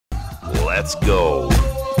Let's go.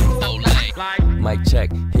 Mic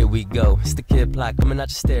check, here we go. It's the Kid Plot coming out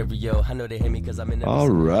your stereo. I know they hear me because I'm in All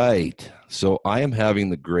right. So I am having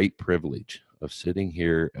the great privilege of sitting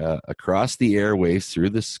here across the airways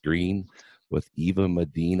through the screen with Eva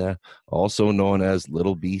Medina, also known as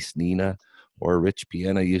Little Beast Nina, or Rich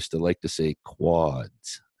Piana used to like to say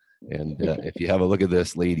quads. And if you have a look at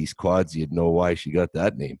this lady's quads, you'd know why she got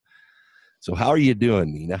that name. So how are you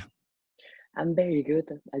doing, Nina? I'm very good.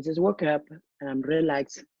 I just woke up and I'm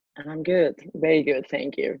relaxed and I'm good. Very good.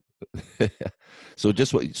 Thank you. So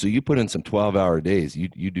you put in some 12-hour days.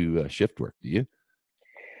 You do shift work, do you?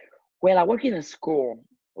 Well, I work in a school.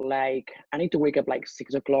 Like I need to wake up like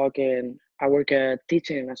 6 o'clock and I work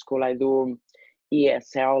teaching in a school. I do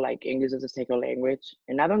ESL, like English as a second language.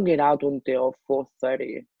 And I don't get out until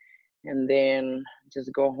 4:30. And then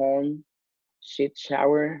just go home, shit,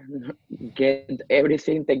 shower, get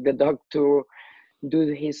everything, take the dog to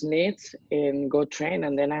do his needs and go train,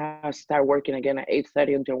 and then I start working again at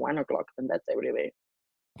 8:30 until 1 o'clock, and that's every day.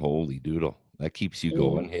 Holy doodle. That keeps you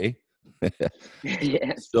going, hey?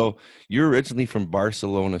 Yes. So you're originally from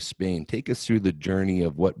Barcelona, Spain. Take us through the journey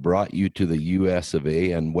of what brought you to the US of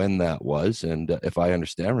A and when that was. And if I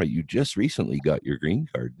understand right, you just recently got your green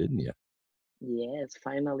card, didn't you? Yes,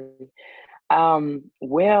 finally.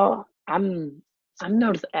 Well, I'm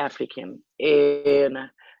North African, and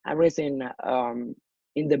I was in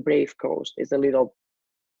the Brave Coast. It's a little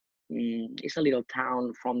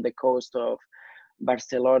town from the coast of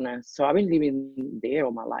Barcelona. So I've been living there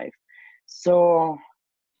all my life. So,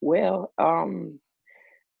 well, kind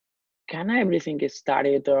of everything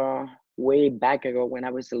started way back ago when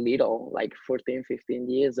I was little, like 14, 15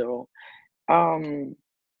 years old. Um,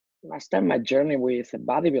 I started my journey with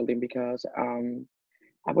bodybuilding because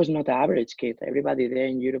I was not the average kid. Everybody there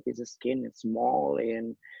in Europe is skinny, small,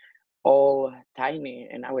 and all tiny,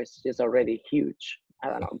 and I was just already huge. I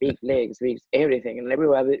don't know, big legs, big everything, and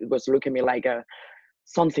everybody was looking at me like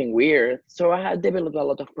something weird. So I had developed a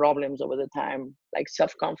lot of problems over the time, like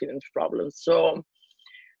self-confidence problems. So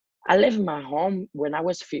I left my home when I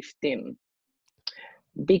was 15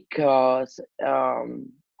 because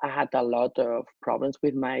I had a lot of problems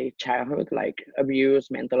with my childhood, like abuse,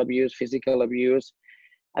 mental abuse, physical abuse,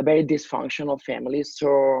 a very dysfunctional family.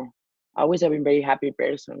 So I always have been a very happy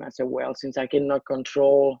person. I said, well, since I cannot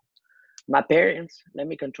control my parents, let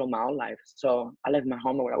me control my own life. So I left my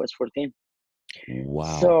home when I was 14.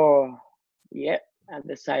 Wow. So yeah, I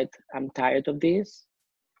decided I'm tired of this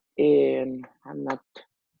and I'm not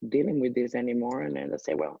dealing with this anymore. And then I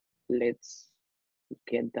say, well, let's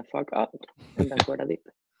get the fuck out. And that's what I did.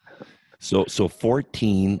 So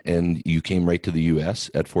 14, and you came right to the US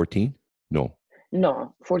at 14?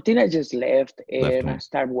 No, 14 I just left and I home.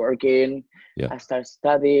 started working. Yeah. I started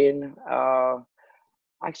studying.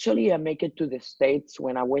 Actually, I make it to the States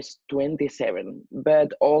when I was 27.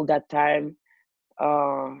 But all that time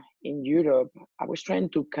in Europe, I was trying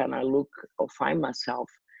to kind of look or find myself.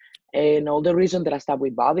 And all the reason that I started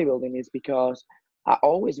with bodybuilding is because I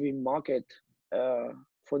always been mocked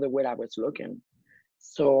for the way I was looking.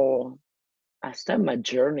 So I started my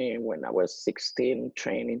journey when I was 16,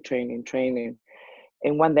 training.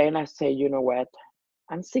 And one day I say, you know what?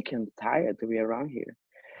 I'm sick and tired to be around here.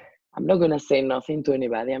 I'm not gonna say nothing to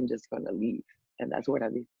anybody. I'm just gonna leave, and that's what I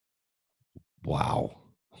did. Wow.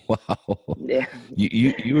 Yeah.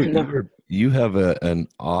 You have an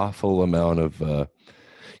awful amount of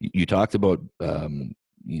you talked about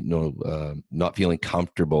not feeling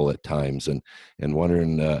comfortable at times and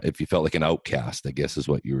wondering if you felt like an outcast, I guess is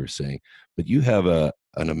what you were saying. But you have an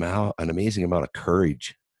amazing amount of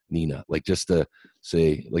courage, Nina, like just to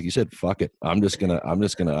say, like you said, fuck it. I'm just gonna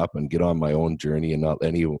up and get on my own journey and not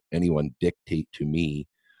let anyone dictate to me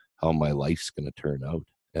how my life's gonna turn out.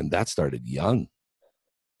 And that started young.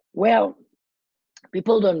 Well,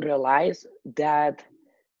 people don't realize that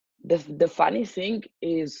the funny thing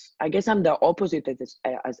is, I guess I'm the opposite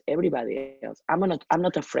as everybody else. I'm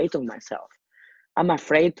not afraid of myself. I'm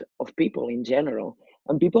afraid of people in general,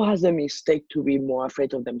 and people has the mistake to be more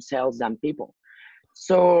afraid of themselves than people.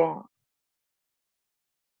 So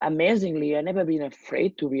amazingly, I never been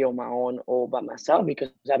afraid to be on my own or by myself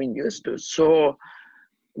because I've been used to. So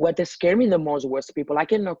what scared me the most was people. I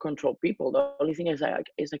cannot control people. The only thing is I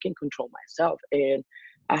can control myself, and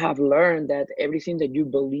I have learned that everything that you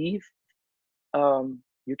believe,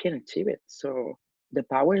 you can achieve it. So the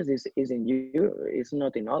power is in you. It's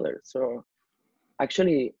not in others. So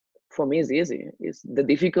actually, for me, it's easy. It's the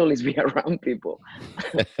difficult is be around people.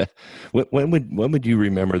 When would you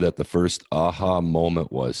remember that the first aha moment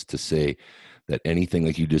was to say, that anything,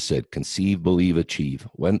 like you just said, conceive, believe, achieve.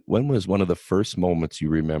 When was one of the first moments you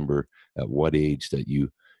remember, at what age, that you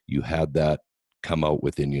had that come out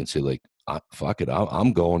within you and say, like, fuck it,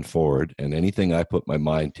 I'm going forward, and anything I put my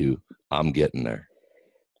mind to, I'm getting there?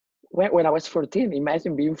 When I was 14,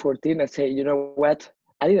 imagine being 14 and say, you know what?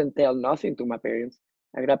 I didn't tell nothing to my parents.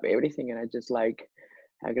 I grabbed everything and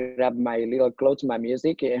I grabbed my little clothes, my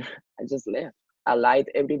music, and I just left. I lied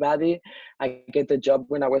to everybody. I get the job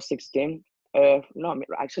when I was 16. No,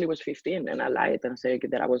 actually, it was 15, and I lied and said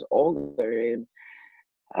that I was older. And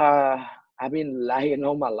uh, I've been lying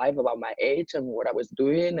all my life about my age and what I was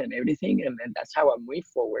doing and everything, and then that's how I moved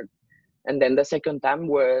forward. And then the second time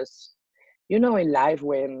was, in life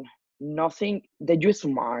when nothing that you're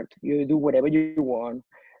smart, you do whatever you want,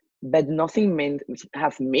 but nothing meant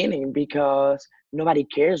have meaning because nobody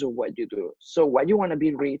cares of what you do. So why you want to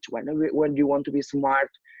be rich? When you want to be smart?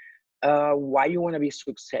 Why you want to be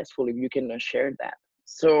successful if you cannot share that?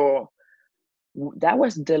 So that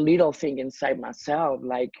was the little thing inside myself,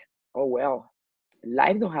 like, oh well,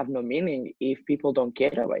 life don't have no meaning if people don't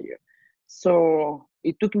care about you. So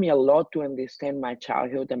it took me a lot to understand my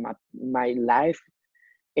childhood and my life,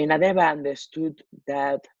 and I never understood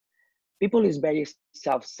that people is very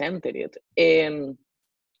self-centered, and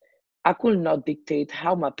I could not dictate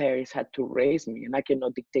how my parents had to raise me, and I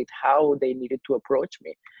cannot dictate how they needed to approach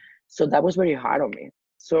me. So that was very hard on me.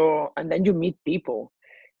 So, and then you meet people,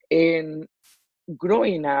 and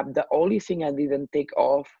growing up, the only thing I didn't take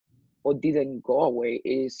off or didn't go away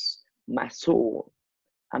is my soul.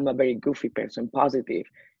 I'm a very goofy person, positive,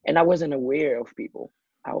 and I wasn't aware of people.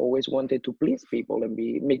 I always wanted to please people and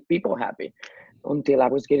make people happy until I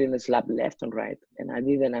was getting slapped left and right, and I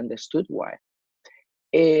didn't understood why.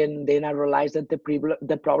 And then I realized that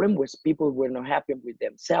the problem was people were not happy with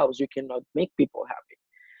themselves. You cannot make people happy.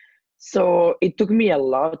 So it took me a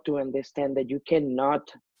lot to understand that you cannot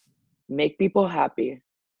make people happy,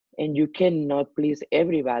 and you cannot please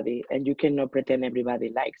everybody, and you cannot pretend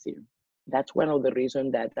everybody likes you. That's one of the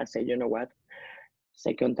reasons that I said, you know what,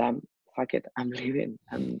 second time, fuck it, I'm leaving.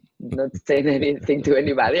 I'm not saying anything to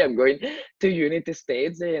anybody. I'm going to United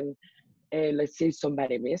States, and let's see if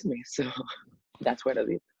somebody miss me. So that's what I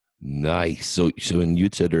did. Nice. So and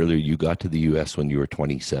you'd said earlier you got to the US when you were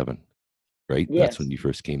 27, right? That's when Yes. you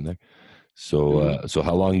first came there. So Hmm. so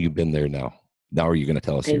how long have you been there now? Now are you going to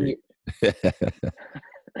tell us 10, here?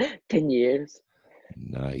 ye- 10 years.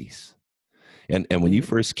 Nice. And when you Hmm.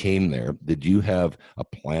 first came there, did you have a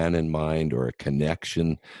plan in mind or a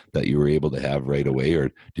connection that you were able to have right away, or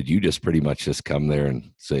did you just pretty much just come there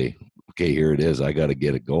and say, "Okay, here it is. I got to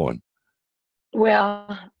get it going"?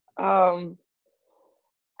 Well, um,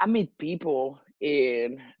 I meet people,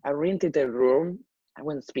 and I rented a room. I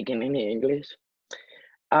wasn't speaking any English.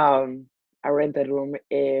 Um, I rented a room,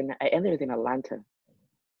 and I ended in Atlanta.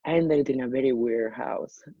 I ended in a very weird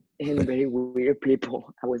house and very weird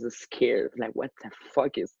people. I was scared, like, what the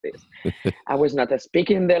fuck is this? I was not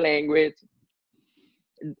speaking the language.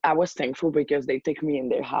 I was thankful because they take me in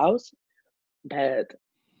their house, but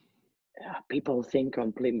people think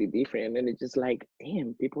completely different. And it's just like,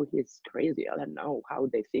 damn, people here is crazy. I don't know how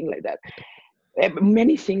they think like that.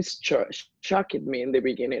 Many things shocked me in the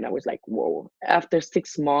beginning. I was like, whoa. After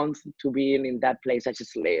 6 months to being in that place, I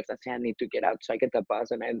just left. I said, I need to get out. So I get the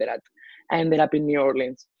bus, and I ended up in New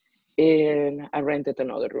Orleans, and I rented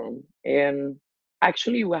another room. And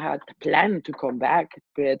actually, we had planned to come back,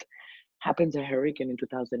 but happened a hurricane in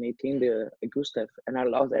 2018, the Gustav, and I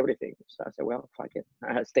lost everything. So I said, well, fuck it.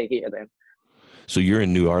 I'll stay here then. So you're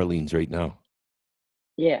in New Orleans right now.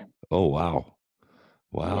 Yeah. Oh wow.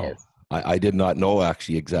 Wow. Yes. I did not know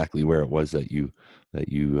actually exactly where it was that you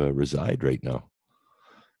reside right now. In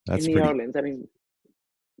That's New pretty. Orleans. I mean,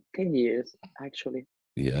 10 years, actually.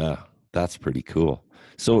 Yeah, that's pretty cool.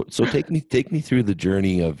 So take me through the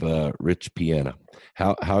journey of Rich Piana.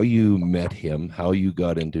 How you met him, how you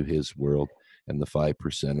got into his world, and the Five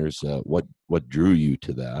Percenters. What drew you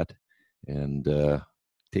to that, and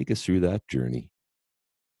take us through that journey.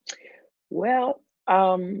 Well,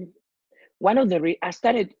 one of the I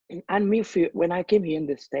started and me few when I came here in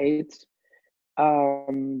the States.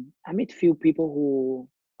 I met few people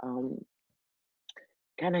who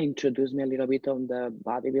kind of introduced me a little bit on the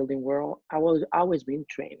bodybuilding world. I was always been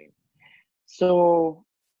training. So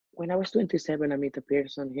when I was 27, I met a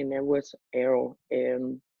person. His name was Errol,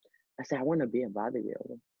 and I said I want to be a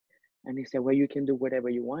bodybuilder. And he said, well, you can do whatever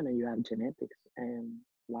you want, and you have genetics, and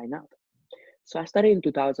why not? So I started in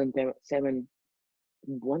 2007,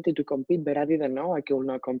 wanted to compete, but I didn't know I could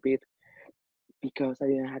not compete. because I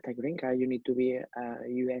didn't have a green card, you need to be a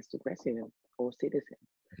U.S. resident or citizen.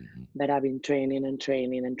 Mhm. But I've been training and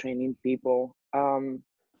training and training people.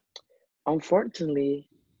 Unfortunately,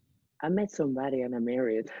 I met somebody and I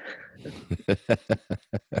married.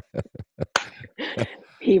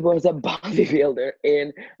 He was a bodybuilder,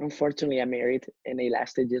 and unfortunately, I married, and it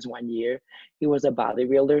lasted just 1 year. He was a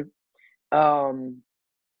bodybuilder. Um,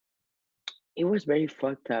 it was very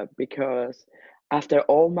fucked up because after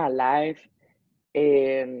all my life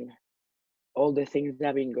and all the things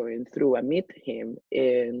I've been going through, I met him,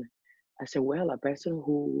 and I said, well, a person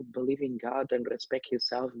who believes in God and respect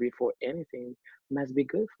himself before anything must be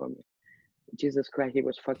good for me. Jesus Christ, he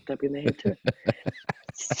was fucked up in the head too.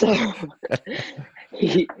 So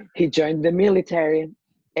he joined the military,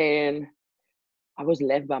 and I was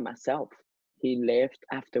left by myself. He left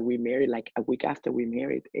after we married, like a week after we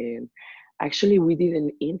married, and actually we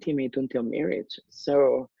didn't intimate until marriage.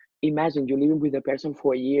 So imagine you living with a person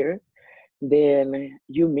for a year, then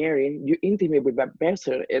you marry, you intimate with that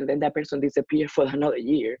person, and then that person disappeared for another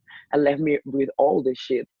year and left me with all the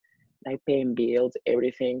shit, like paying bills,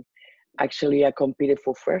 everything. Actually, I competed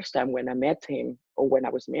for first time when I met him or when I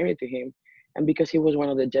was married to him, and because he was one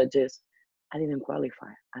of the judges, I didn't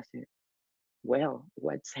qualify. I said, well,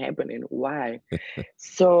 what's happening? Why?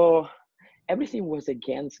 So everything was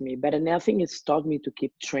against me, but nothing has taught me to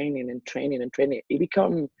keep training and training and training. It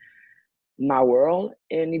become my world,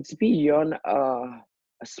 and it's beyond a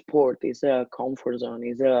sport. It's a comfort zone.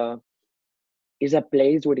 It's a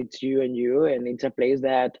place where it's you and you, and it's a place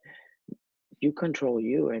that you control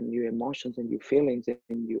you and your emotions and your feelings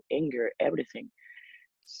and your anger, everything.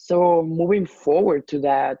 So moving forward to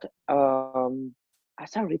that, I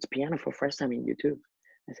started read piano for first time in YouTube.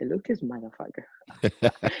 I said, look, this motherfucker.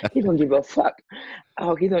 He don't give a fuck.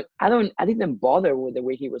 Oh, he don't. I didn't bother with the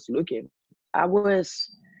way he was looking. I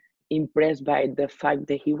was impressed by the fact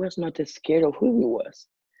that he was not scared of who he was.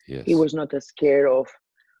 He Yes. was not scared of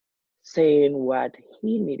saying what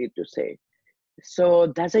he needed to say. So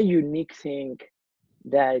that's a unique thing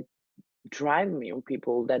that drive me on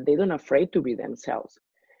people, that they don't afraid to be themselves.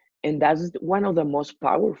 And that's one of the most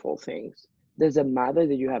powerful things. Doesn't matter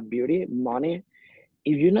that you have beauty, money.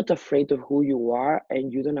 If you're not afraid of who you are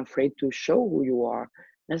and you're not afraid to show who you are,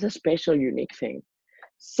 that's a special, unique thing.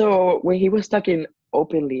 So when he was talking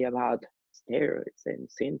openly about steroids and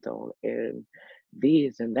Synthol and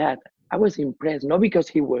this and that, I was impressed. Not because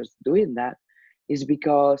he was doing that, it's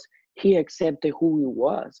because he accepted who he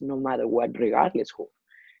was, no matter what, regardless who.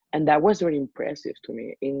 And that was very impressive to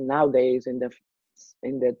me. In nowadays, in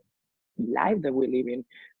the life that we live in,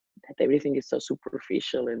 that everything is so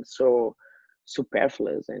superficial and so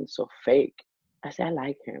superfluous and so fake. I say I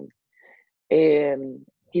like him and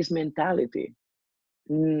his mentality.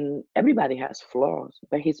 Everybody has flaws,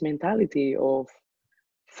 but his mentality of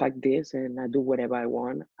fuck this and I do whatever I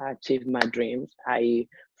want, I achieve my dreams, I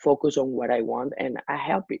focus on what I want, and I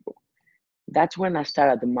help people. That's when I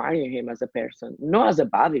started admiring him as a person, not as a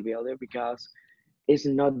bodybuilder because it's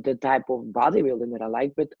not the type of bodybuilding that I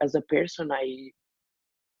like, but as a person,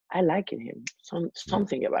 I like in him Yeah.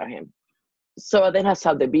 something about him. So then I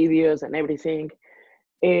saw the videos and everything,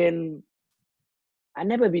 and I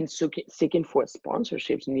never been seeking for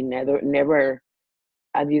sponsorships. Never.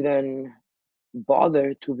 I didn't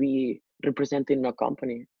bother to be representing a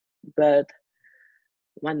company. But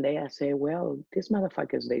one day I say, well, these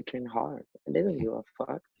motherfuckers, they train hard and they don't give a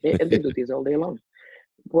fuck. And they do this all day long.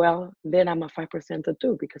 Well, then I'm a 5%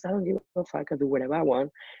 too because I don't give a fuck. I do whatever I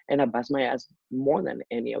want and I bust my ass more than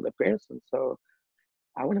any other person. So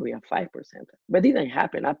I want to be a 5%. But it didn't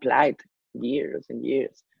happen. I applied years and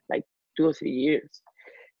years, like 2 or 3 years.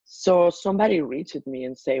 So somebody reached me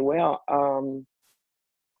and say, well,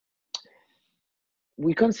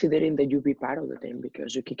 we considering that you be part of the team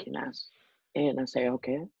because you're kicking ass. And I say,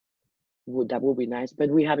 okay, that would be nice. But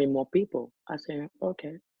we having more people. I say,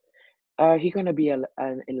 okay. He gonna be in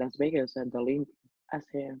Las Vegas at the Olymp. I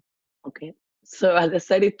say, okay. So I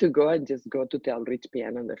decided to go and just go to tell Rich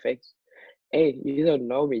Piano in the face, hey, you don't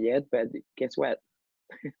know me yet, but guess what?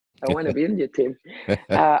 I want to be in your team.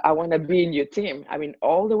 I want to be in your team. I mean,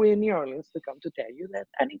 all the way in New Orleans to come to tell you that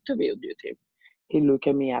I need to be in your team. He look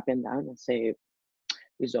at me up and down and say,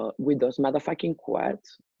 with those motherfucking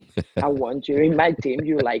quads, I want you in my team,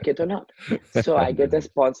 you like it or not. So I get a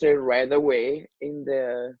sponsor right away in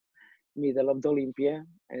the middle of the Olympia,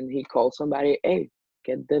 and he called somebody, hey,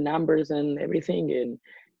 get the numbers and everything, and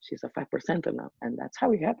she's a 5% now, and that's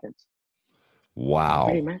how it happens, pretty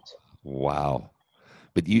Wow. much. Wow.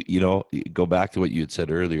 But you go back to what you had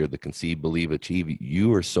said earlier, the conceive, believe, achieve.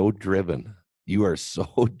 You are so driven. You are so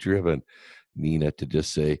driven Nina to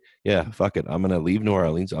just say, yeah, fuck it. I'm going to leave New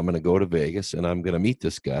Orleans. I'm going to go to Vegas and I'm going to meet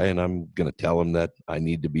this guy and I'm going to tell him that I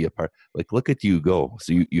need to be a part. Like, look at you go.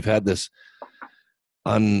 So you've had this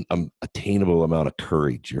unattainable amount of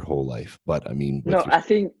courage your whole life. But I mean, No, I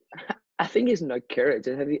think it's not courage.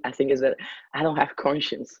 I think it's that I don't have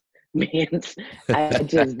conscience. Means I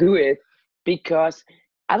just do it because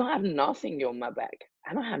I don't have nothing on my back.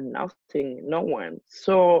 I don't have nothing, no one.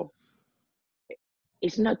 So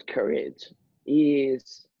it's not courage.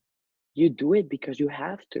 Is you do it because you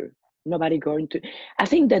have to. Nobody going to. I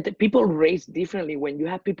think that the people raise differently when you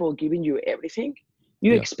have people giving you everything.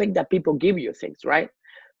 You yeah, expect that people give you things, right?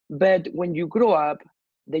 But when you grow up,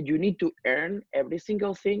 that you need to earn every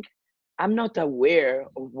single thing. I'm not aware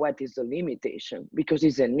of what is the limitation because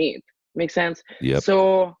it's a need. Make sense? yep,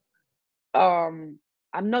 So I'm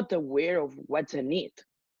not aware of what's a need.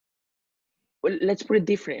 Well, let's put it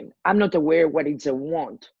different. I'm not aware what it's a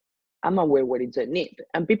want. I'm aware what it's a need.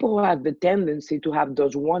 And people have the tendency to have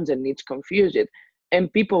those wants and needs confused.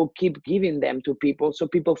 And people keep giving them to people, so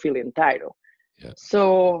people feel entitled. yeah,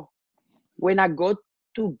 So when I go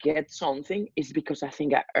to get something, it's because I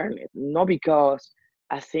think I earn it, not because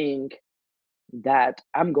I think that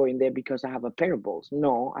I'm going there because I have a pair of balls.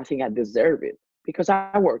 No, I think I deserve it because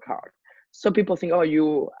I work hard. So people think, oh,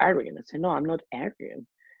 you arrogant. I say, no, I'm not arrogant.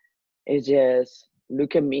 It's just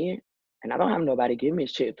look at me and I don't have nobody give me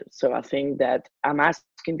shit. So I think that I'm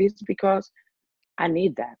asking this because I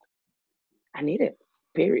need that. I need it,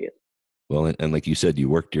 period. well, and like you said, you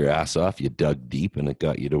worked your ass off, you dug deep, and it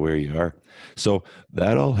got you to where you are. So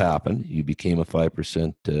that all happened. You became a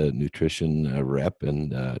 5% nutrition rep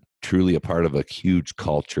and truly a part of a huge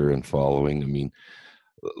culture and following. I mean,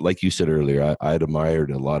 like you said earlier, I'd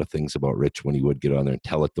admired a lot of things about Rich when he would get on there and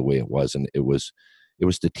tell it the way it was, and it was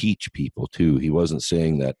to teach people too. He wasn't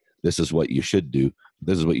saying that this is what you should do.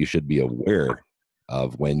 This is what you should be aware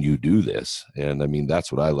of when you do this. And I mean,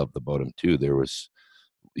 that's what I loved about him too.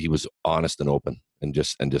 He was honest and open and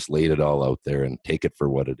just laid it all out there and take it for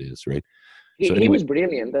what it is, right? So He anyway, was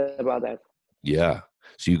brilliant about that. yeah.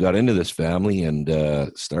 So you got into this family and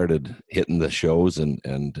started hitting the shows and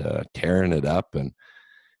tearing it up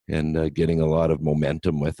and getting a lot of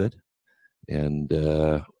momentum with it. And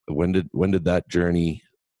when did that journey?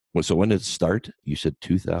 So when did it start? You said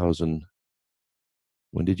 2000.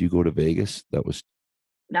 When did you go to Vegas? That was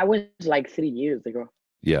like 3 years ago.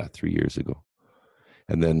 Yeah, 3 years ago.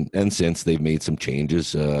 And since they've made some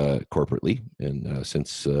changes corporately, and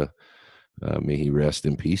since may he rest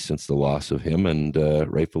in peace, since the loss of him, and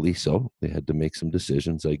rightfully so, they had to make some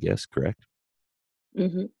decisions, I guess. Correct?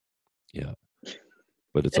 Hmm. Yeah,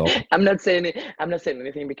 but it's all I'm not saying it. I'm not saying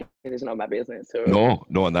anything because it's not my business. So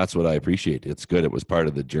no, and that's what I appreciate. It's good. It was part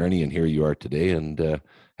of the journey, and here you are today, and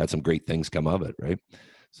had some great things come of it, right?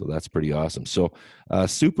 So that's pretty awesome. So,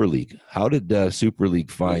 Super League. How did Super League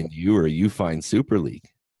find you, or you find Super League?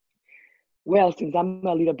 well, since I'm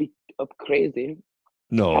a little bit of crazy,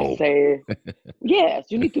 I No. say yes.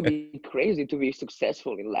 You need to be crazy to be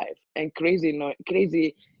successful in life, and crazy, not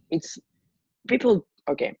crazy. It's people.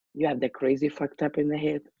 Okay, you have the crazy fucked up in the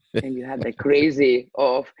head, and you have the crazy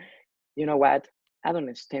of, you know what? I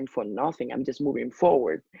don't stand for nothing. I'm just moving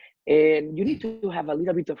forward. And you need to have a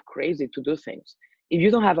little bit of crazy to do things. If you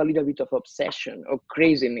don't have a little bit of obsession or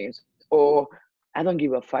craziness or I don't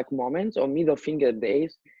give a fuck moments or middle finger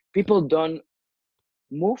days, people don't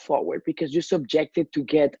move forward because you're subjected to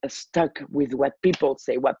get stuck with what people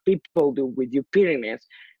say, what people do with your peeriness,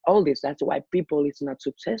 all this. That's why people is not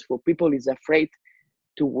successful. People is afraid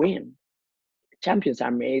to win. Champions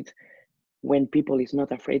are made when people is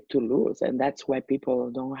not afraid to lose, and that's why people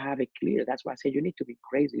don't have it clear. That's why I say you need to be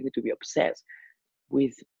crazy, you need to be obsessed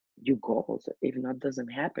with your goals. If not, doesn't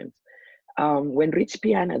happen. When Rich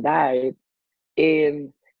Piana died,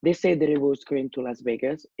 and they said that it was going to Las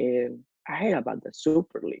Vegas, and I heard about the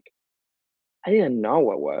Super League. I didn't know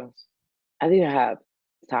what was. I didn't have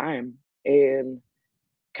time, and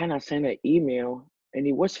kind of sent an email, and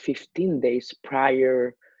it was 15 days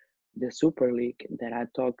prior the Super League that I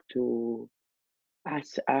talked to. I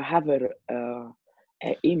have a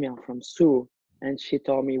email from Sue, and she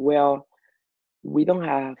told me, well, we don't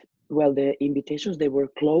have, well, the invitations, they were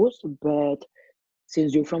closed, but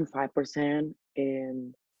since you're from 5%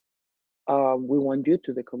 and we want you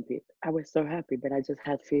to the compete. I was so happy, but I just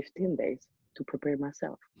had 15 days to prepare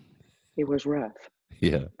myself. It was rough,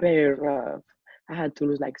 Yeah. very rough. I had to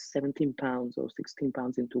lose like 17 pounds or 16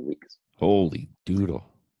 pounds in 2 weeks. Holy doodle.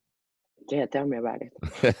 Yeah, tell me about it.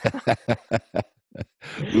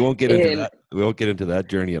 We won't get into And that. We won't get into that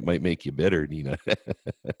journey. It might make you bitter, Nina.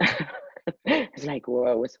 it's like,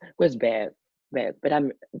 whoa, it was bad. but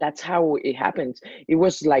that's how it happens. It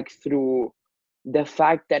was like through the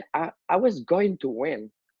fact that I was going to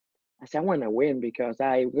win. I said I want to win because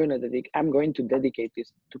I'm going to dedicate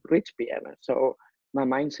this to Rich Piana. So my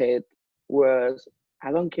mindset was,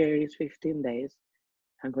 I don't care, it's 15 days,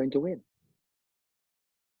 I'm going to win.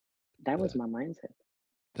 That was That, my mindset.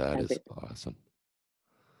 that That's is it. awesome.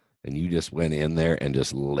 And you just went in there and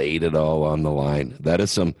just laid it all on the line. That is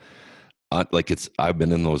some I've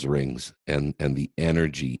been in those rings, and the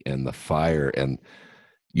energy and the fire, and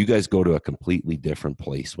you guys go to a completely different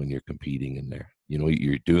place when you're competing in there. You know,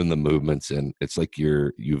 you're doing the movements, and it's like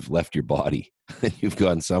you've left your body and you've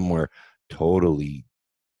gone somewhere totally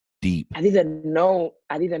deep. I didn't know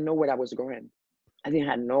where I was going. I didn't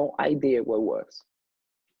have no idea what it was.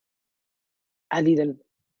 I didn't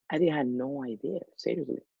I didn't have no idea.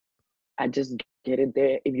 Seriously. I just get it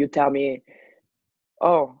there. If you tell me,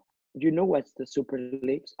 oh, you know what's the Super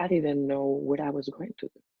Leagues? I didn't know what I was going to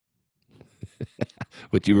do.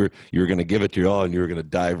 But you were going to give it your all, and you were going to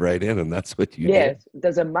dive right in, and that's what you did. Yes,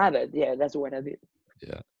 doesn't matter. Yeah, that's what I did.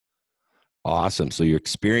 Yeah. Awesome. So your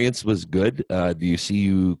experience was good. Do you see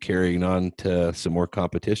you carrying on to some more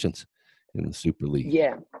competitions in the Super League?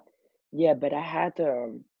 Yeah, yeah, but I had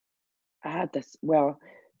this. Well,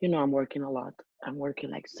 I'm working a lot. I'm working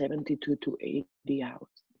like 72 to 80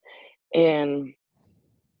 hours, and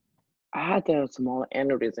I had a small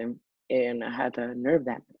aneurysm and I had a nerve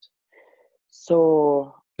damage.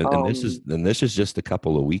 So, And this is just a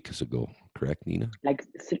couple of weeks ago, correct, Nina? like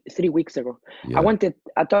 3 weeks ago, Yeah.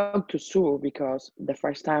 I talked to Sue because the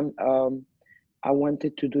first time I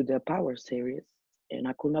wanted to do the Power Series and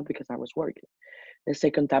I could not because I was working. The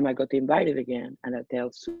second time I got invited again and I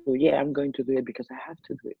tell Sue, yeah, I'm going to do it because I have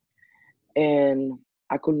to do it. And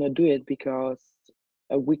I could not do it because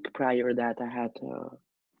a week prior that I had a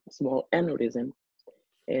small aneurysm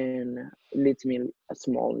and it leads me a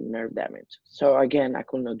small nerve damage. So again, I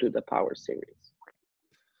could not do the Power Series.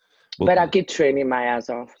 Well, But I keep training my ass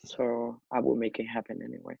off, so I will make it happen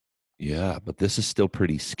anyway. yeah, but this is still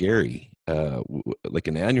pretty scary. Like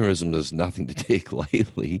an aneurysm is nothing to take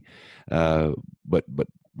lightly. But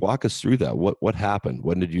walk us through that. What happened?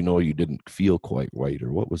 When did you know you didn't feel quite right,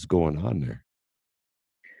 or what was going on there?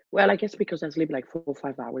 Well, I guess because I sleep like 4 or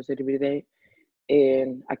 5 hours every day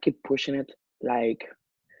and I keep pushing it. Like,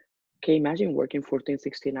 can you imagine working 14,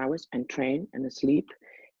 16 hours and train and sleep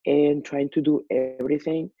and trying to do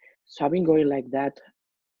everything? So I've been going like that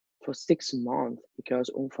for 6 months because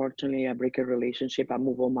unfortunately I break a relationship. I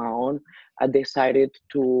move on my own. I decided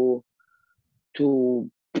to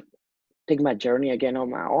take my journey again on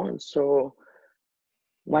my own. So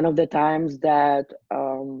one of the times that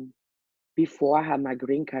before I had my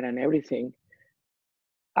green card and everything,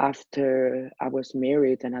 after I was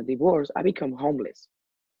married and I divorced, I become homeless.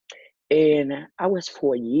 And I was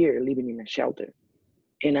for a year living in a shelter.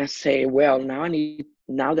 And I say, well,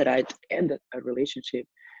 now that I ended a relationship,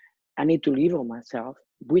 I need to live on myself,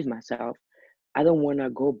 with myself. I don't want to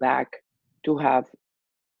go back to have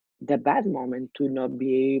the bad moment to not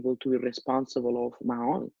be able to be responsible of my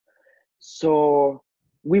own. So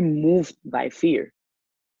we moved by fear.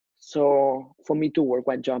 So for me to work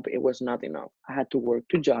one job, it was not enough. I had to work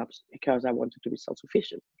 2 jobs because I wanted to be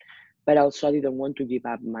self-sufficient. But also I didn't want to give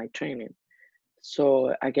up my training.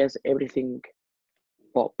 So I guess everything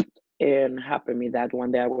popped and happened me that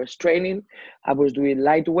one day I was training. I was doing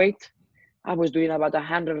lightweight. I was doing about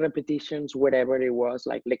 100 repetitions, whatever it was,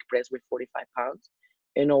 like leg press with 45 pounds.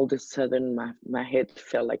 And all of a sudden, my head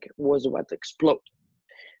felt like it was about to explode.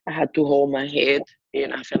 I had to hold my head,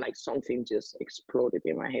 and I felt like something just exploded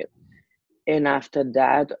in my head. And after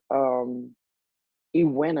that, it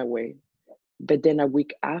went away. But then a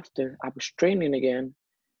week after, I was training again,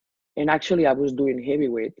 and actually, I was doing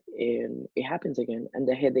heavyweight, and it happens again, and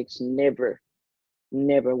the headaches never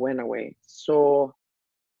went away. So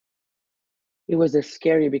it was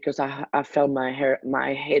scary because I felt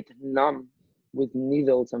my head numb with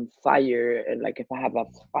needles and fire, and like if I have a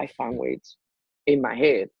 5 pound weight in my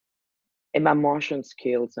head, and my motion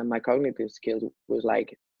skills and my cognitive skills was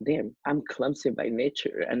like, damn, I'm clumsy by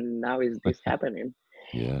nature, and now is this happening?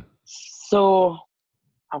 Yeah. So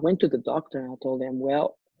I went to the doctor and I told them,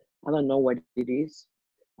 well, I don't know what it is.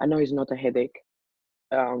 I know it's not a headache.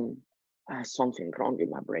 Um, I have something wrong in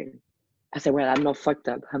my brain. I said, well, I'm not fucked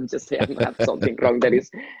up. I'm just saying I have something wrong that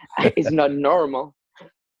is not normal.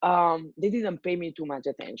 They didn't pay me too much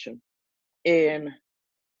attention. And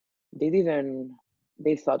they didn't,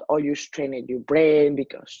 they thought, oh, you're straining your brain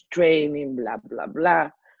because training, blah, blah, blah.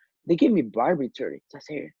 They gave me barbiturates.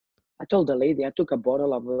 I told the lady, I took a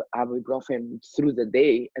bottle of ibuprofen through the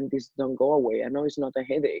day and this don't go away. I know it's not a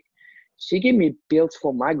headache. she gave me pills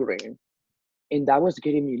for migraine, and that was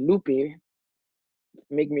getting me loopy,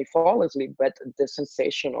 make me fall asleep, but the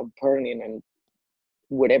sensation of burning and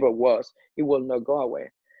whatever it was, it will not go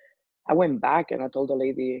away. I went back and I told the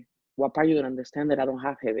lady, what part you don't understand that I don't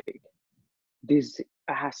have headache? This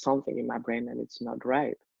I have something in my brain and it's not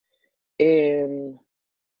right. And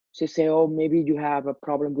she said, oh, maybe you have a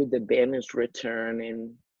problem with the venous return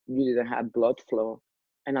and you didn't have blood flow.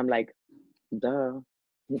 And I'm like, duh,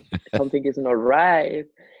 something is not right.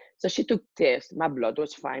 So she took tests. My blood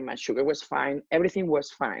was fine. My sugar was fine. Everything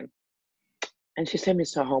was fine. And she sent me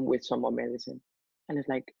to home with some more medicine. And it's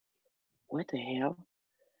like, what the hell?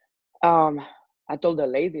 Um, I told the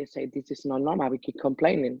lady, I said, this is not normal. We keep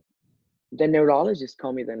complaining. The neurologist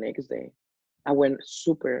called me the next day. I went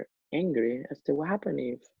super angry. I said, what happened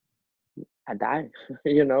if I die?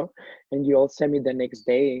 you know? And you all sent me the next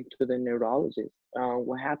day to the neurologist.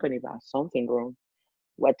 What happened if I have something wrong?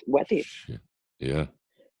 What if? Shit. Yeah.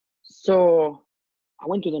 So I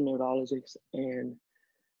went to the neurologist and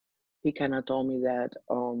he kind of told me that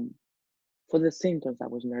for the symptoms, I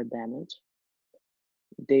was nerve damage.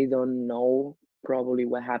 They don't know probably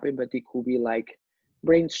what happened, but it could be like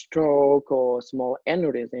brain stroke or small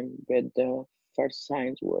aneurysm. But the first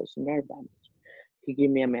signs was nerve damage. He gave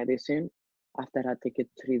me a medicine. After I take it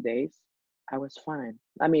 3 days, I was fine.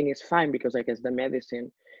 I mean, it's fine because I guess the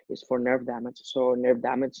medicine is for nerve damage. So nerve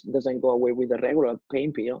damage doesn't go away with a regular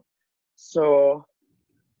pain pill. So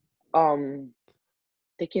um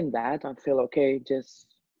taking that, I feel okay. Just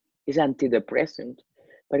it's antidepressant,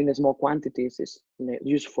 but in small quantities, it's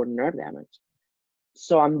used for nerve damage.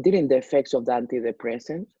 So I'm dealing the effects of the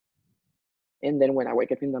antidepressant, and then when I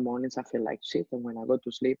wake up in the mornings, I feel like shit, and when I go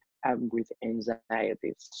to sleep, I'm with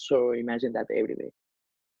anxiety. So imagine that every day.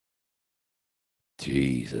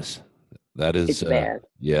 Jesus. That It's is, bad.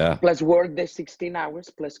 yeah. Plus work the 16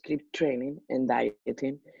 hours, plus keep training and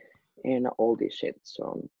dieting, and all this shit.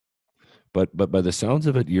 So But by the sounds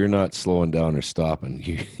of it, you're not slowing down or stopping.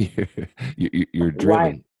 You're why?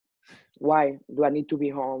 driven. Why do I need to be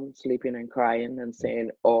home sleeping and crying and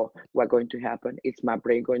saying, oh, what's going to happen? It's my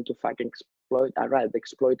brain going to fucking explode. I'd rather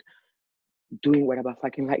exploit doing whatever I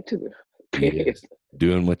fucking like to do. Period. Yes.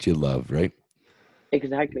 Doing what you love, right?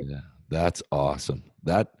 Exactly. Yeah. That's awesome.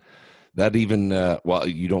 That even well,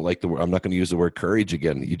 you don't like the word. I'm not going to use the word courage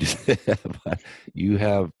again. You just but you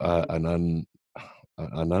have an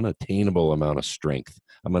unattainable amount of strength.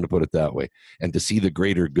 I'm going to put it that way, and to see the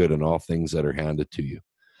greater good in all things that are handed to you.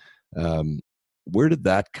 Um, where did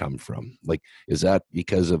that come from? Like, is that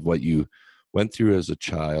because of what you went through as a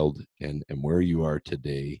child and where you are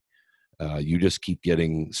today? You just keep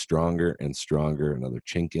getting stronger and stronger. Another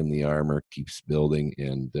chink in the armor keeps building.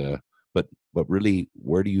 And but really,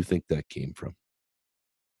 where do you think that came from?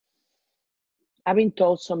 I've been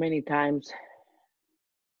told so many times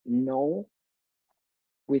no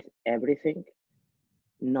with everything.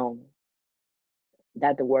 No.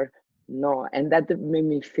 That the word no. And that made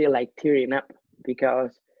me feel like tearing up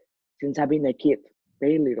because since I've been a kid,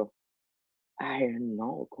 very little, I hear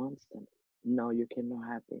no constant. No, you cannot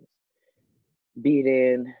have this.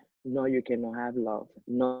 Beaten. No, you cannot have love.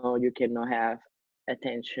 No, you cannot have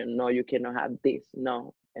attention. No, you cannot have this.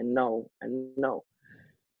 No, and no, and no.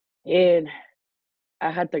 And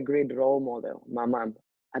I had a great role model, my mom.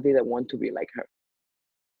 I didn't want to be like her.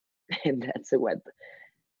 And that's what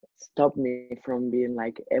stopped me from being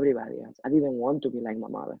like everybody else. I didn't want to be like my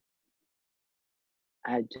mother.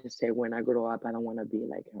 I just said when I grow up, I don't want to be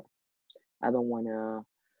like her. I don't want to,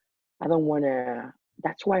 I don't want to.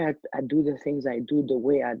 That's why I do the things I do the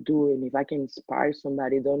way I do. And if I can inspire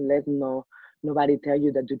somebody, don't let nobody tell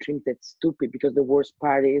you that you think that's stupid because the worst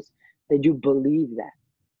part is that you believe that.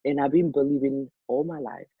 And I've been believing all my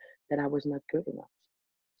life that I was not good enough.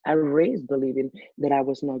 I raised believing that I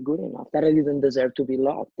was not good enough, that I didn't deserve to be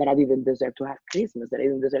loved, that I didn't deserve to have Christmas, that I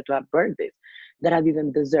didn't deserve to have birthdays, that I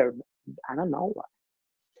didn't deserve, I don't know what.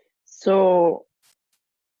 So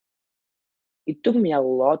it took me a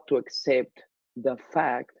lot to accept the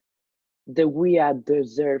fact that we are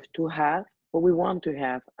deserve to have what we want to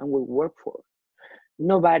have and we work for.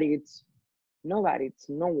 Nobody, it's nobody, it's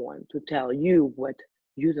no one to tell you what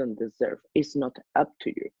you don't deserve. It's not up to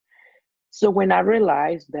you. So when I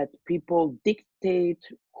realized that people dictate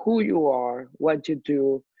who you are, what you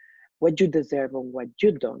do, what you deserve and what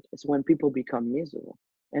you don't, is when people become miserable.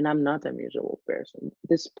 And I'm not a miserable person.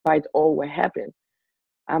 Despite all what happened,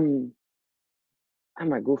 I'm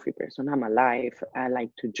I'm a goofy person. I'm alive. I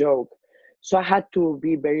like to joke. So I had to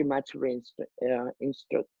be very much wait,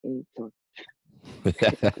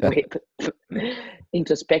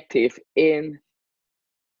 introspective in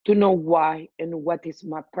to know why and what is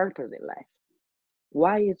my purpose in life.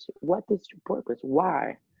 What is your purpose?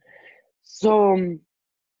 Why? So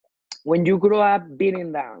when you grow up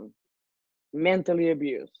beating down, mentally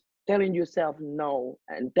abused, telling yourself no,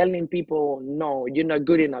 and telling people no, you're not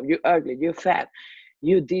good enough, you're ugly, you're fat,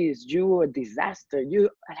 you this, you a disaster, you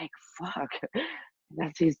like fuck.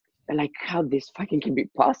 That is like how this fucking can be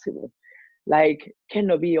possible. Like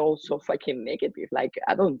cannot be also fucking negative. Like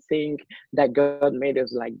I don't think that God made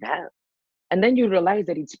us like that. And then you realize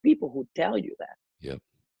that it's people who tell you that. Yep.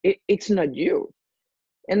 It's not you.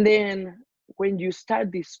 And then when you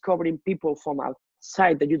start discovering people from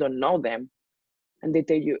outside that you don't know them, and they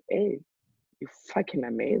tell you, hey, you're fucking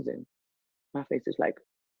amazing. My face is like,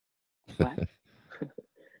 what?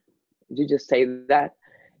 You just say that?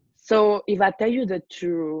 So if I tell you the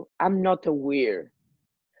truth, I'm not aware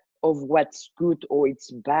of what's good or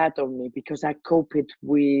it's bad on me because I cope it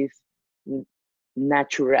with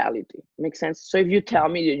naturality. Make sense? So if you tell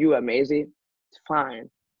me that you're amazing, it's fine.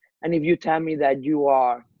 And if you tell me that you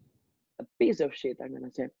are a piece of shit, I'm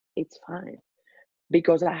gonna say it's fine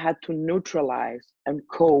because I had to neutralize and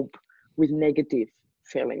cope with negative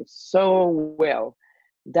feelings so well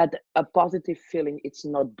that a positive feeling it's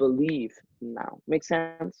not belief now. Make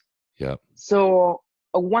sense? Yeah. So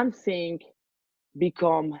one thing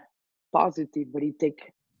become positive, but it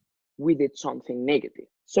take with it something negative.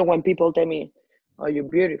 So when people tell me, "Oh, you're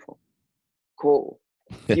beautiful," cool.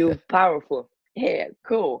 You're powerful, yeah,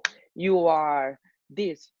 cool. You are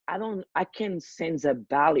this. I can sense a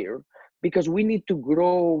value because we need to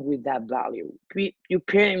grow with that value. Your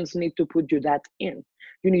parents need to put you that in.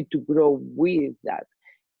 You need to grow with that,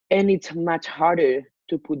 and it's much harder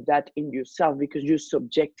to put that in yourself because you're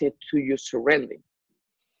subjected to your surrounding.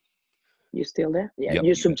 You still there? Yeah, Yep.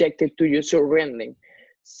 you're subjected to your surrounding.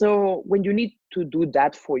 So when you need to do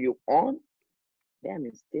that for your own, damn,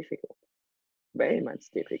 it's difficult. Very much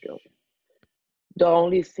difficult. The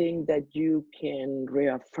only thing that you can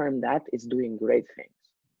reaffirm that is doing great things.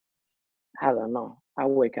 I don't know. I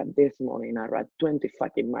wake up this morning, I ride 20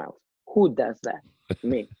 fucking miles. Who does that?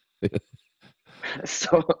 Me.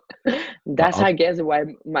 So that's, I'll, I guess, why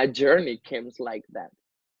my journey comes like that.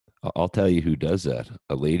 I'll tell you who does that.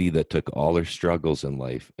 A lady that took all her struggles in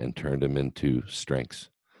life and turned them into strengths.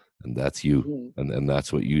 And that's you. Mm. And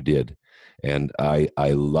that's what you did. And I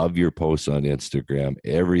love your posts on Instagram.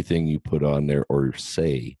 Everything you put on there or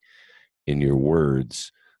say in your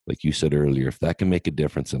words, like you said earlier, if that can make a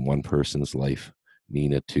difference in one person's life,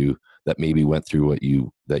 Nina too, that maybe went through what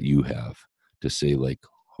you have, to say like,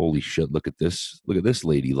 holy shit, look at this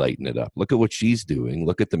lady lighting it up. Look at what she's doing.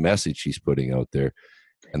 Look at the message she's putting out there.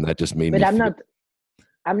 And that just made But me feel.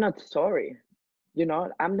 I'm not sorry. You know,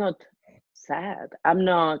 I'm not sad. I'm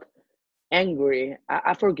not angry.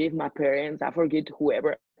 I forgive my parents. I forgive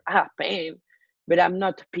whoever. I have pain, but I'm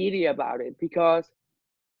not pity about it because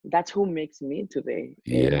that's who makes me today,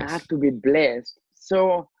 and I have Yes. to be blessed.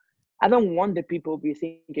 So I don't want the people be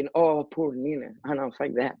thinking, "Oh, poor Nina." I don't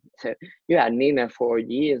like that. So, you had Nina for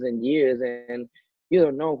years and years, and you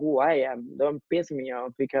don't know who I am. Don't piss me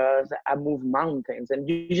off because I move mountains, and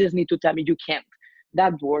you just need to tell me you can't.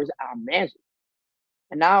 That words are magic.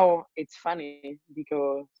 And now it's funny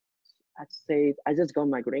because I said I just got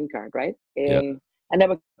my green card, right? Yeah. And I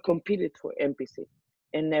never competed for NPC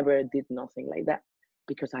and never did nothing like that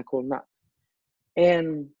because I could not.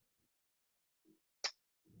 And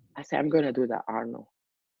I said I'm gonna do that Arnold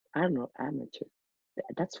amateur.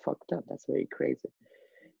 That's fucked up. That's very crazy.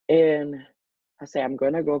 And I said I'm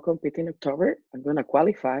gonna go compete in October. I'm gonna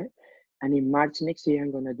qualify, and in March next year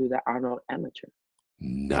I'm gonna do the Arnold amateur.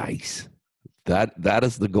 Nice. That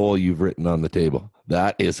is the goal you've written on the table.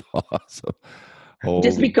 That is awesome.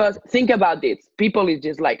 Just Holy. because think about this, people is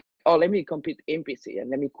just like, oh, let me compete NPC and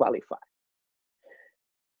let me qualify.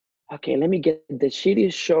 Okay, let me get the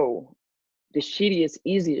shittiest show, the shittiest,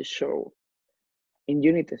 easiest show in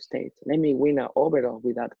United States. Let me win an overall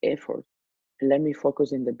without effort, and let me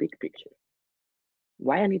focus in the big picture.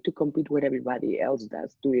 Why I need to compete with everybody else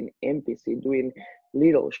that's doing NPC, doing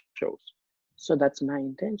little shows? So that's my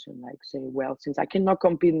intention. Like say, well, since I cannot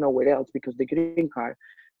compete nowhere else because the green card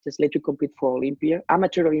just let you compete for Olympia,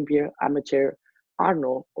 amateur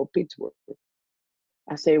Arnold, or Pittsburgh.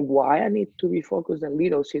 I say, why I need to be focused on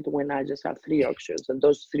little shit when I just have three options, and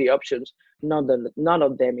those three options, none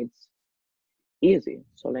of them it's easy.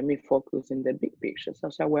 So let me focus in the big picture. So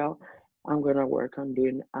I said, well, I'm gonna work on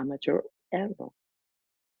doing amateur Arnold.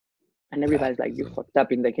 And That everybody's like, is you fucked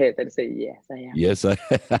up in the head. And I say, yes, I am. yes,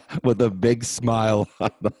 with a big smile. I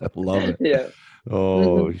love it. Yeah.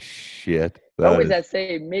 Oh shit. That Always is I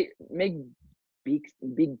say, make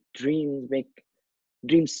big dreams, make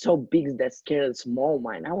dreams so big that scare a small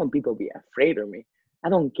mind. I want people to be afraid of me. I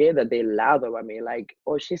don't care that they loud about me. Like,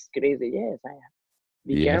 oh, she's crazy. Yes, I am.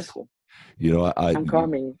 Be Yes. careful. You know, I'm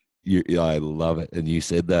coming. yeah, I love it. And you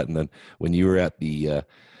said that, and then when you were at the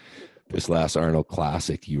this last Arnold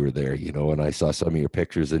Classic, you were there, you know, and I saw some of your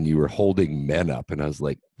pictures, and you were holding men up, and I was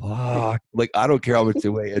like, "Fuck!" Like, I don't care how much they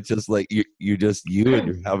weigh. It's just like you're just you, and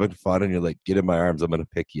you're having fun, and you're like, "Get in my arms. I'm gonna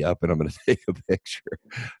pick you up, and I'm gonna take a picture."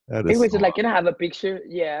 That It is was so like, can I have a picture?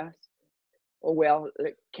 Yeah. Oh, well,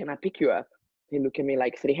 like, can I pick you up? He looked at me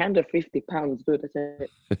like 350 pounds, dude. I said,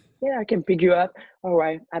 yeah, I can pick you up. All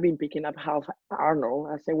right. I've been picking up half Arnold.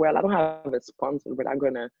 I said, well, I don't have a sponsor, but I'm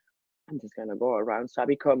just gonna go around. So I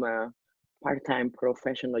become a part-time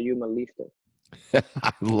professional human lifter.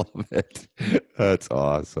 I love it. That's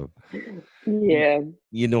awesome. Yeah.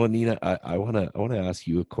 You know, Nina, I wanna ask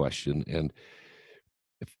you a question, and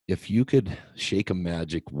if you could shake a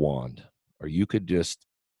magic wand, or you could just,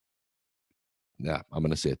 yeah, I'm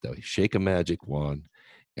gonna say it that way, shake a magic wand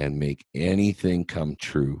and make anything come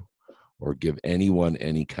true, or give anyone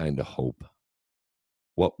any kind of hope,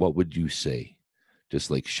 what would you say? Just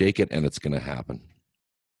like shake it and it's gonna happen.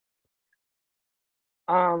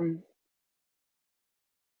 Um,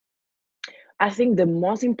 I think the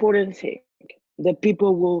most important thing that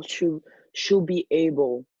people will should be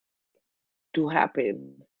able to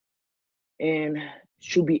happen and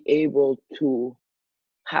should be able to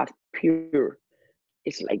have pure.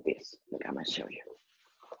 It's like this. Look, I'm gonna show you.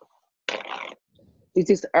 This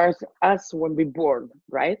is us when we born,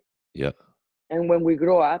 right? Yeah. And when we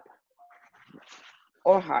grow up,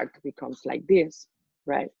 our heart becomes like this,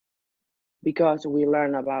 right? Because we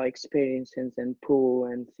learn about experiences and pull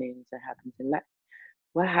and things that happens in life.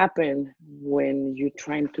 What happened when you're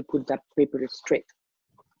trying to put that paper straight?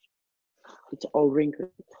 It's all wrinkled.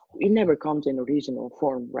 It never comes in original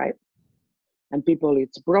form, right? And people,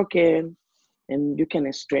 it's broken, and you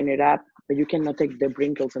can strain it up, but you cannot take the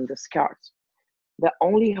wrinkles and the scars. The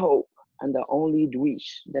only hope and the only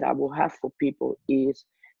wish that I will have for people is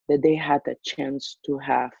that they had a chance to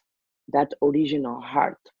have that original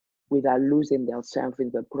heart without losing themselves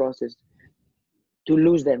in the process, to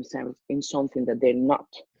lose themselves in something that they're not,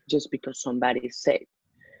 just because somebody said.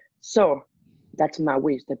 So that's my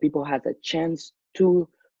wish, that people have a chance to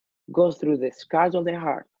go through the scars of their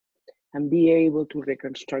heart and be able to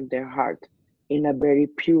reconstruct their heart in a very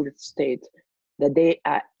pure state, that they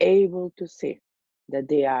are able to see that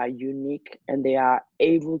they are unique and they are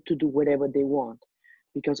able to do whatever they want,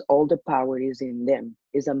 because all the power is in them.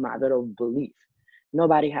 It's a matter of belief.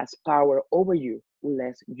 Nobody has power over you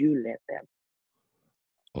unless you let them.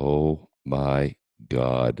 Oh my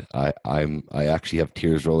God. I actually have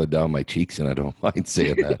tears rolling down my cheeks, and I don't mind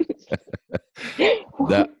saying that.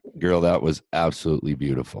 That girl, that was absolutely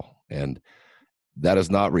beautiful. And that is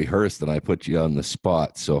not rehearsed, and I put you on the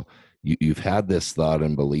spot. So you've had this thought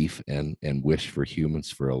and belief and wish for humans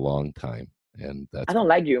for a long time. And I that's, don't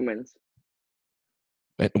like humans.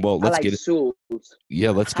 well, I let's like get it. souls.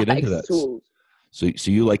 Yeah, let's I get like into that. souls. So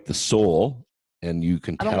you like the soul, and you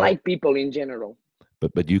can I don't tell, like people in general.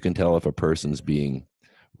 but you can tell if a person's being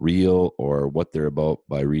real or what they're about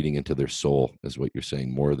by reading into their soul, is what you're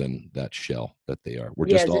saying, more than that shell that they are.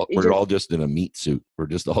 Yes, it We're all just, just in a meat suit. We're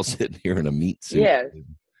just all sitting here in a meat suit. yeah,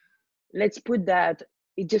 let's put that.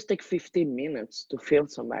 It just takes 15 minutes to feel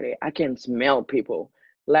somebody. I can smell people.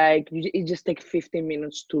 Like, it just takes 15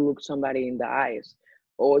 minutes to look somebody in the eyes,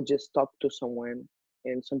 or just talk to someone.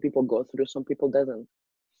 And some people go through, some people doesn't.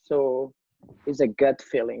 So it's a gut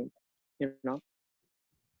feeling, you know.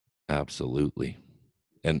 Absolutely.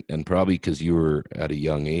 And probably because you were at a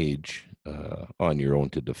young age on your own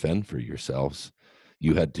to defend for yourselves,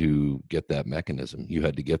 you had to get that mechanism. You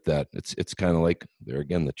had to get that. It's kind of like, there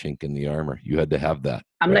again, the chink in the armor. You had to have that,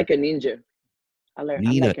 I'm right? like a ninja. I'm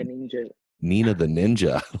Nina, like a ninja. Nina the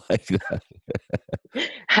ninja, like that.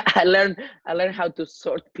 I learned I learned how to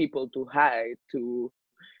sort people, to hide, to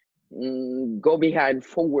go behind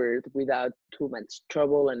forward without too much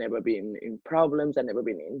trouble. I never been in problems. I never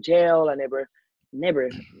been in jail. I never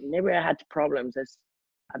had problems. As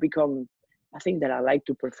I become, I think that I like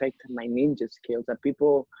to perfect my ninja skills. That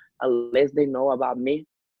people, unless they know about me,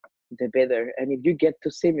 the better. And if you get to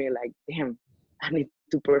see me, like, damn, I need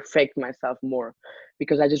to perfect myself more,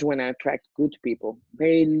 because I just want to attract good people.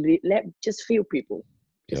 Just few people,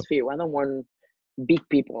 Yep. just few. I don't want big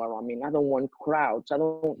people around me. I don't want crowds. I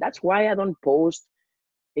don't. That's why I don't post.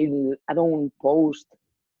 I don't post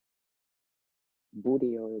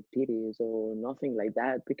booty or titties or nothing like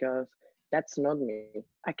that, because that's not me.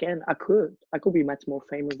 I could be much more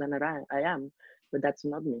famous than I am, but that's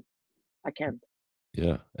not me. I can't.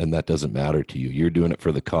 Yeah. And that doesn't matter to you. You're doing it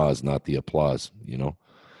for the cause, not the applause, you know?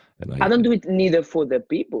 And I don't do it neither for the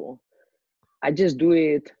people. I just do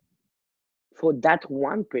it for that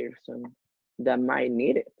one person that might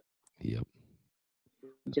need it. yep.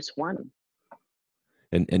 Just one.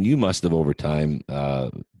 And you must have over time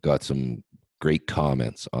got some great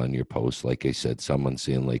comments on your post. Like I said, someone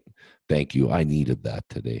saying like, thank you. I needed that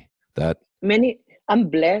today. That, I'm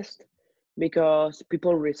blessed because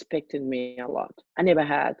people respected me a lot. I never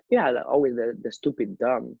had, always the stupid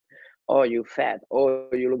dumb, oh, you fat, oh,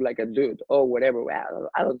 you look like a dude, or whatever. Well,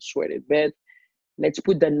 I don't sweat it, but let's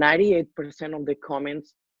put the 98% of the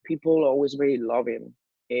comments, people are always very loving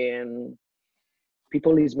and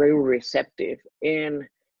people is very receptive. And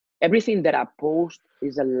everything that I post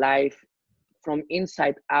is a live from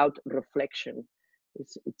inside out reflection.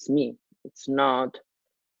 It's me. It's not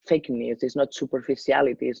fake news. It's not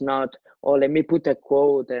superficiality. It's not, oh, let me put a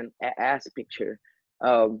quote and a ass picture.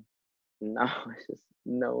 No, it's just,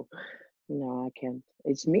 no, I can't.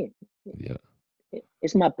 It's me. yeah.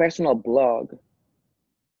 It's my personal blog.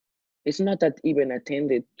 It's not that even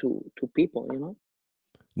attended to people,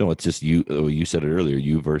 No, it's just you. You said it earlier,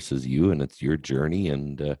 you versus you, and it's your journey.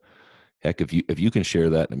 And heck, if you can share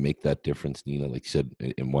that and make that difference, Nina, like you said,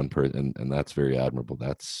 in one person, and that's very admirable.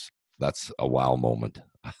 That's a wow moment.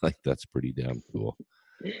 I think that's pretty damn cool,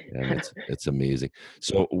 and it's amazing.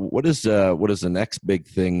 So, what is the next big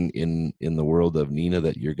thing in the world of Nina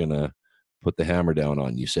that you're gonna put the hammer down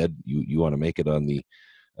on? You said you want to make it on the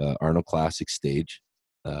Arnold Classic stage.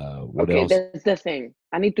 What Okay, else? that's the thing.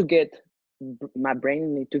 My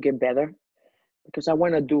brain need to get better because I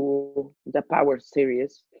want to do the Power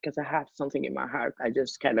Series because I have something in my heart.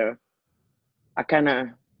 I kind of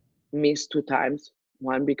missed 2 times.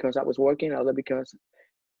 One because I was working, other because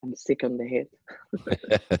I'm sick on the head,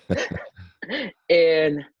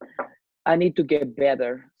 and I need to get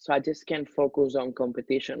better. So I just can't focus on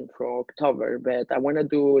competition for October. But I want to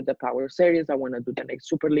do the Power Series. I want to do the next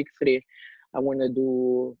Super League 3. I want to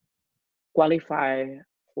do qualify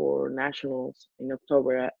for nationals in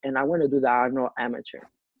October, and I want to do the Arnold Amateur.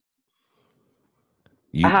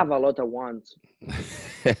 I You, have a lot of wants.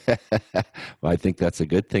 well, I think that's a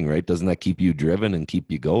good thing, right? Doesn't that keep you driven and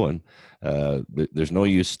keep you going? There's no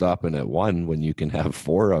use stopping at one when you can have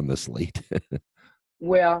four on the slate.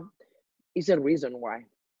 Well, it's a reason why.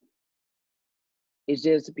 It's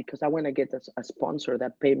just because I want to get a sponsor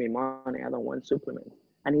that pay me money. I don't want supplements.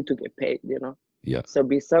 I need to get paid. Yeah, So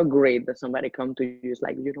be so great that somebody come to you is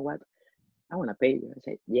like, you know what? I want to pay you. I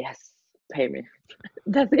say, yes, pay me.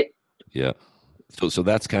 That's it. yeah. So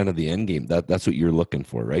that's kind of the end game. That's what you're looking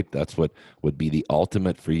for, right? That's what would be the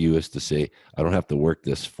ultimate for you, is to say, I don't have to work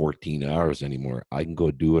this 14 hours anymore. I can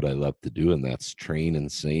go do what I love to do, and that's train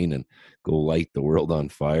insane and go light the world on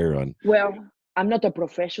fire. On Well, I'm not a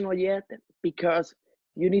professional yet because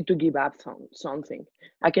you need to give up something.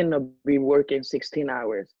 I cannot be working 16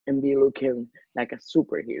 hours and be looking like a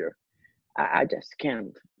superhero. I just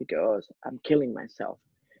can't because I'm killing myself.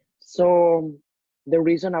 So the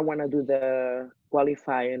reason I want to do the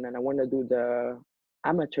qualifying and I want to do the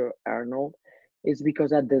amateur Arnold is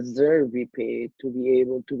because I deserve be paid to be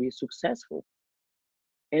able to be successful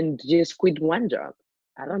and just quit one job.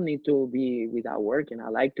 I don't need to be without working. I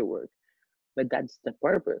like to work, but that's the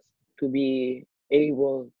purpose, to be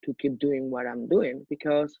able to keep doing what I'm doing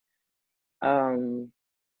because um,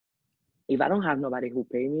 if I don't have nobody who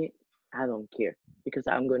pay me, I don't care because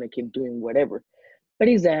I'm gonna keep doing whatever. But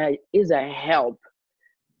it's a help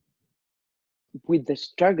with the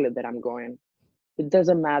struggle that I'm going. It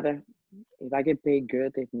doesn't matter if I get paid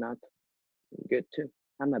good, if not, good too.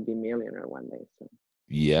 I'm gonna be millionaire one day. So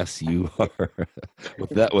yes, you are. With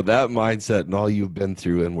that mindset and all you've been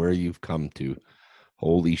through and where you've come to,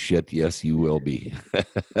 holy shit, yes, you will be.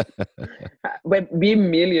 but being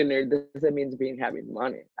millionaire doesn't mean being having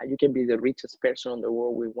money. You can be the richest person in the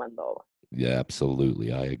world with $1. Yeah,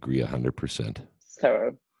 absolutely. I agree 100%.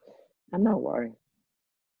 So I'm not worried.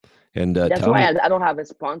 And That's tell why me, I don't have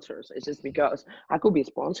sponsors. It's just because I could be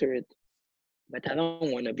sponsored, but I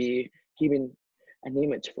don't want to be giving an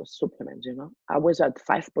image for supplements. I was at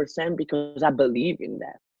 5% because I believe in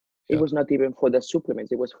that. It yeah, was not even for the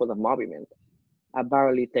supplements, it was for the movement. I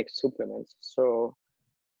barely take supplements. So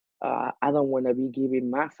I don't want to be giving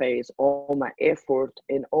my face, all my effort,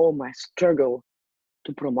 and all my struggle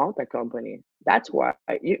to promote a company. That's why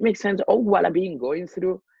it makes sense. All what I've been going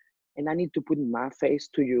through, and I need to put my face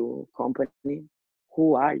to your company.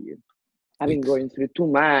 Who are you? I've been ex- going through too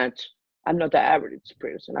much. I'm not the average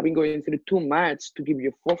person. I've been going through too much to give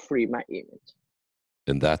you for free my image.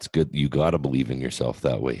 and that's good. You got to believe in yourself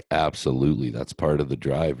that way. Absolutely. That's part of the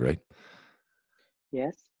drive, right?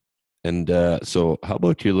 Yes. And so, how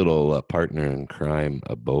about your little partner in crime,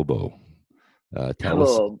 Bobo? Tell us.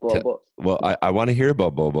 Oh, Bobo. Well, I want to hear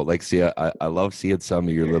about Bobo. Like, see, I love seeing some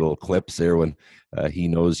of your little clips there when he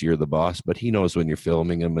knows you're the boss, but he knows when you're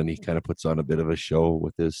filming him, and he kind of puts on a bit of a show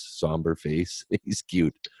with his somber face. He's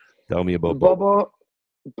cute. Tell me about Bobo.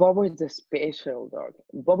 Bobo is a special dog.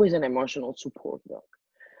 Bobo is an emotional support dog.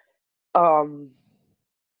 Um,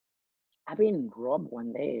 I've been robbed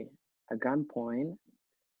one day at gunpoint,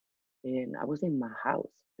 and I was in my house,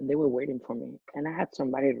 and they were waiting for me, and I had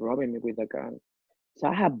somebody robbing me with a gun. So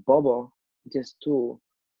I had Bobo just to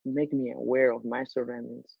make me aware of my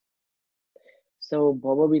surroundings. So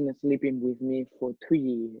Bobo been sleeping with me for 2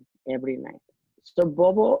 years every night. So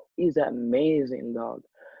Bobo is an amazing dog.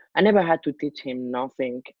 I never had to teach him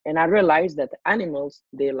nothing. And I realized that animals,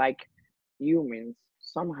 they like humans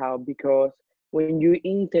somehow because when you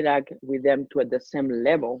interact with them to at the same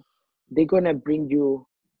level, they're gonna bring you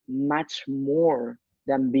much more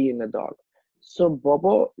than being a dog. So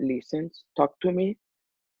Bobo listens, talk to me.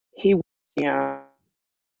 He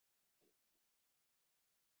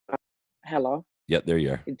hello. Yeah, there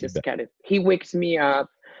you are. It You just bet. got it. He wakes me up.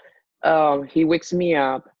 He wakes me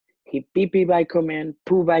up. He pee pee by command,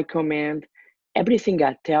 poo by command. Everything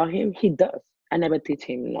I tell him, he does. I never teach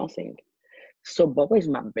him nothing. So Bubba is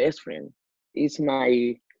my best friend. It's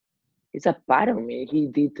my it's a part of me. He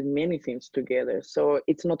did many things together. So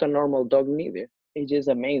it's not a normal dog neither. It's just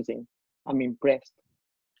amazing. I'm impressed.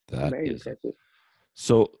 I'm That very is. impressed.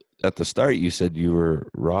 So at the start, you said you were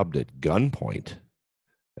robbed at gunpoint.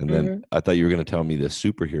 And then Hmm. I thought you were going to tell me this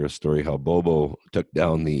superhero story, how Bobo took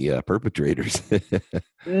down the perpetrators.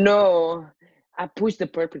 No, I pushed the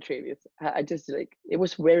perpetrators. I just like it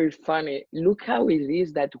was very funny. Look how it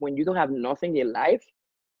is that when you don't have nothing in life,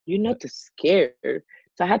 you're Yeah. not scared.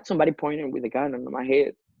 So I had somebody pointing with a gun on my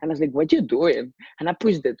head. And I was like, what you doing? And I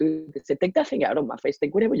pushed the dude. They said, take that thing out of my face.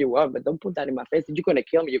 Take whatever you want, but don't put that in my face. If you're gonna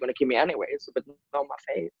kill me, you're gonna kill me anyways, but not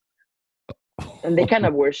my face. And they kind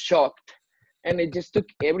of were shocked. And it just took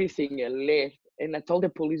everything and left. And I told the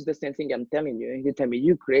police the same thing I'm telling you. And he tell me,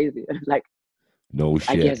 you crazy. Like, No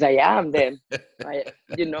I shit. guess I am then. I.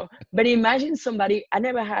 But imagine somebody, I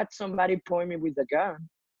never had somebody point me with a gun.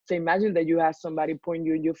 So imagine that you have somebody point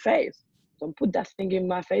you in your face. Don't put that thing in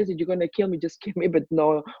my face. If you're gonna kill me, just kill me, but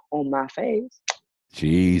no on my face.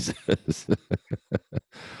 Jesus.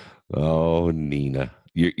 Oh, Nina.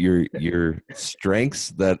 Your strengths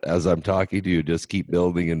that as I'm talking to you just keep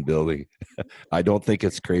building and building. I don't think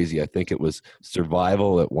it's crazy. I think it was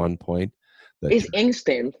survival at one point that It's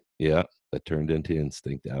instinct. yeah, that turned into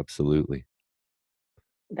instinct. Absolutely.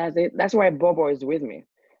 That's it. That's why Bobo is with me.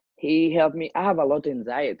 He helped me. I have a lot of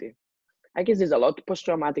anxiety. I guess there's a lot of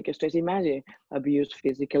post-traumatic stress. Imagine abuse,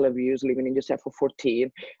 physical abuse, living in yourself for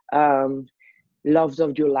 14. Um, Loves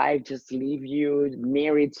of your life just leave you,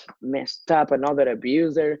 married, messed up, another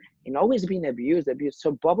abuser, and always being abused.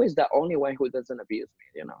 So Bob is the only one who doesn't abuse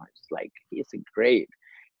me. It's like he's a great.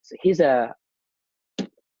 So he's an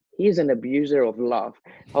abuser of love.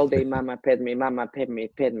 All day, mama pet me, pet me,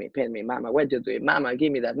 pet me, mama, what you doing? Mama,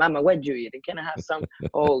 give me that. Mama, what you eating? Can I have some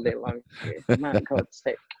all day long? My God's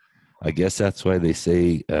sake. I guess that's why they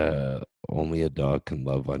say only a dog can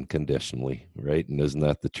love unconditionally, right? And isn't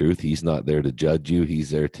that the truth? He's not there to judge you. He's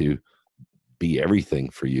there to be everything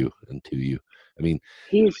for you and to you. I mean,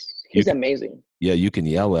 you He's can, amazing. yeah, you can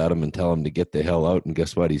yell at him and tell him to get the hell out, and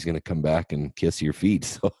guess what? He's going to come back and kiss your feet.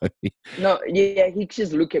 So, I mean, No, yeah, he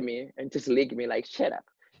just look at me and just lick me like, shut up.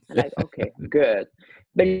 I'm like, okay, good.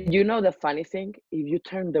 But the funny thing, if you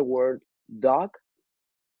turn the word dog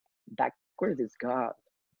backwards, it's God.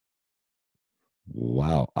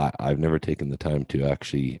 wow, I've never taken the time to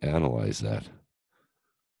actually analyze that.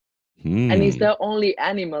 And it's Hmm, the only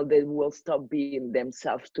animal that will stop being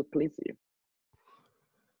themselves to please you.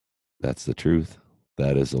 that's the truth.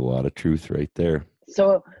 That is a lot of truth right there.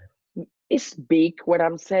 So it's big what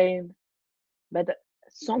I'm saying, but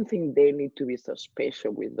something they need to be so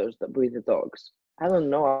special with the dogs. I don't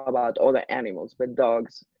know about other animals, but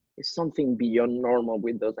dogs is something beyond normal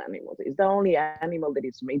with those animals. It's the only animal that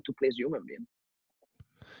is made to please human beings.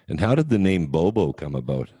 And how did the name Bobo come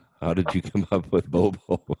about? How did you come up with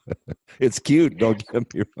Bobo? It's cute. Don't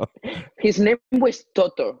get me wrong. His name was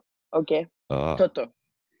Toto, okay? Ah, Toto.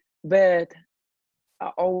 But I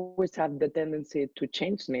always have the tendency to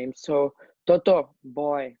change names. So Toto,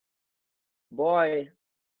 boy, boy,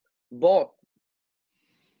 Bo,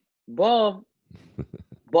 Bo,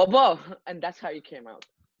 Bobo. And that's how it came out.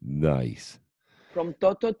 nice. From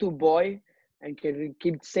Toto to boy, and can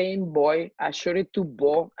keep saying boy. I short it to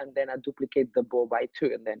Bo, and then I duplicate the Bo by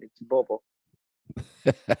two, and then it's Bobo.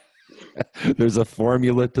 There's a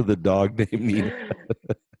formula to the dog named Nina.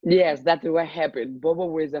 Yes, that's what happened. Bobo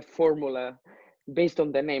was a formula based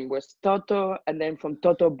on the name was Toto, and then from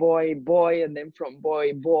Toto boy, boy, and then from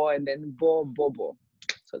boy, boy, and then Bobo.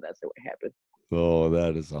 So that's what happened. Oh,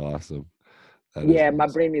 that is awesome. That is Yeah, my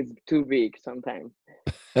awesome. brain is too big sometimes.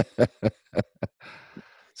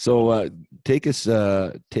 So take us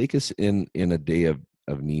in a day of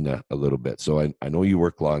Nina a little bit. So I know you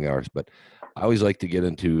work long hours, but I always like to get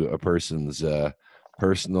into a person's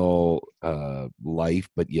personal life,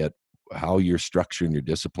 but yet how your structure and your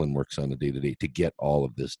discipline works on a day to day to get all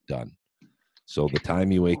of this done. So the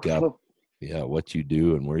time you wake up, yeah, what you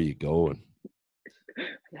do and where you go, and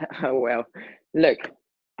Well, look,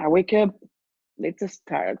 I wake up. Let's just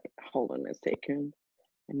start. Hold on a second.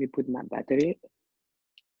 Let me put my battery.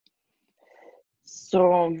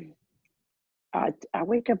 So I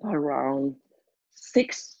wake up around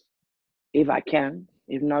 6 if I can.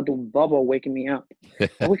 If not, Bobo wake me up.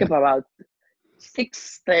 I wake up about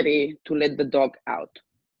 6:30 to let the dog out.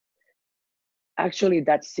 Actually,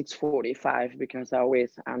 that's 6:45 because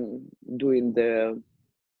I'm doing the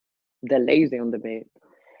lazy on the bed.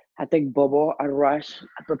 I take Bobo, I rush,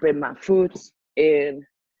 I prepare my foods, and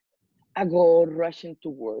I go rushing to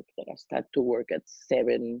work. That I start to work at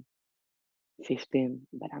 7:15,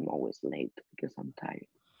 but I'm always late because I'm tired.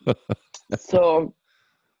 So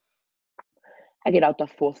I get out at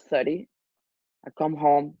 4:30. I come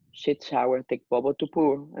home, shit, shower, take Bobo to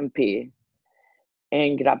pool and pee,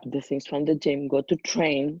 and grab the things from the gym, go to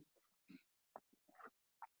train,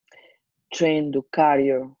 do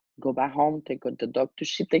cardio, go back home, take the dog to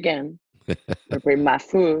shit again, prepare my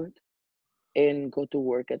food, and go to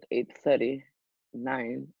work at 8:30,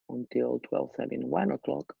 9 until 12:30, 1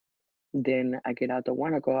 o'clock. Then I get out at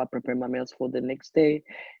 1 o'clock, I prepare my meals for the next day,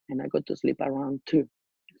 and I go to sleep around 2.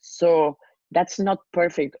 So that's not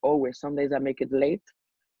perfect always. Some days I make it late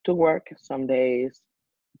to work, some days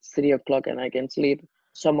it's 3 o'clock and I can sleep.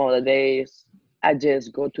 Some other days I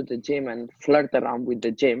just go to the gym and flirt around with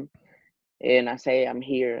the gym and I say I'm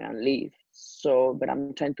here and leave. So, but I'm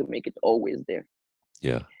trying to make it always there.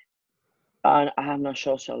 yeah. And I have no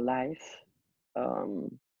social life.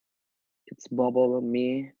 Um, it's Bobo and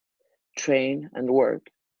me, train and work,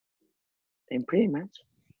 and pretty much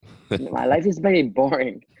my life is very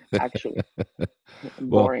boring. Actually,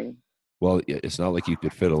 well, boring. well, it's not like you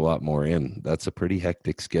could fit a lot more in. That's a pretty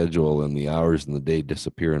hectic schedule, and the hours in the day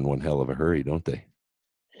disappear in one hell of a hurry, don't they?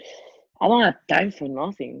 I don't have time for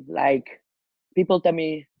nothing. Like people tell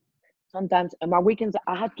me sometimes on my weekends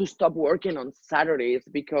I had to stop working on Saturdays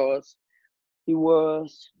because it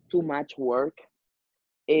was too much work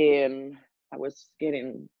and I was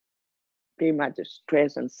getting pretty much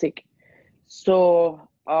stressed and sick. So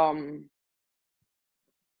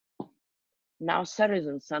now Saturdays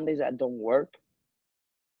and Sundays I don't work,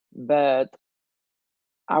 but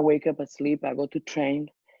I wake up asleep, I go to train,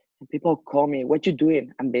 and people call me, "What you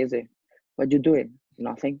doing?" I'm busy. "What you doing?"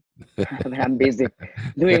 "Nothing." I'm busy.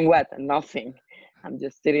 Doing what? Nothing. I'm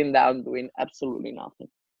just sitting down doing absolutely nothing.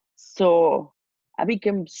 So I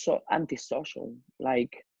became so antisocial.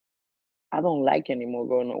 Like I don't like anymore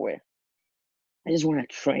going nowhere. I just want to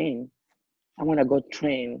train. I want to go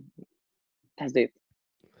train. That's it.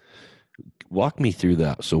 Walk me through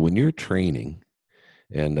that. So when you're training,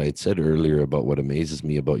 and I'd said earlier about what amazes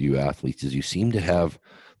me about you athletes is you seem to have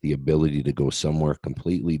the ability to go somewhere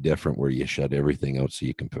completely different where you shut everything out so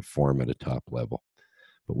you can perform at a top level.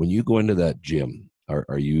 But when you go into that gym,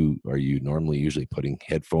 are you normally usually putting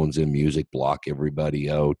headphones in, music, block everybody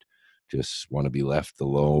out, just want to be left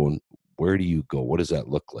alone? Where do you go? What does that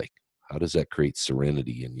look like? How does that create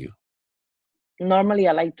serenity in you? Normally,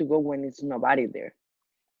 I like to go when it's nobody there.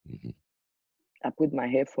 Mhm. I put my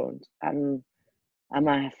headphones. I'm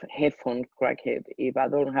a headphone crackhead. If I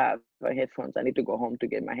don't have headphones, I need to go home to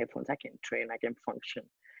get my headphones. I can train. I can function.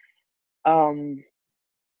 Um,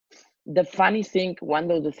 the funny thing, one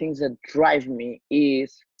of the things that drive me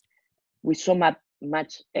is with so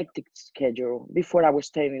much hectic schedule. Before I was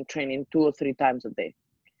training 2 or 3 times a day.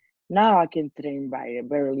 Now I can train by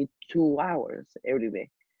barely 2 hours every day,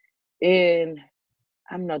 and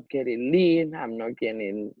I'm not getting lean. I'm not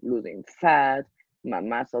getting losing fat. My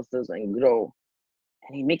muscles doesn't grow,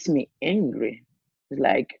 and it makes me angry. It's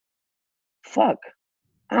like, fuck,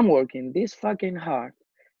 I'm working this fucking hard,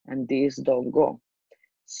 and this don't go.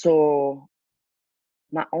 So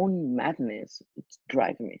my own madness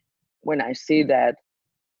drive me when I see that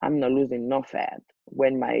I'm not losing no fat.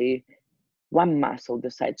 When my one muscle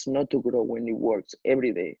decides not to grow when it works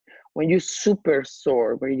every day. When you're super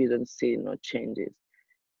sore, where you don't see no changes.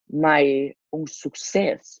 My own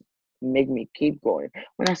success make me keep going.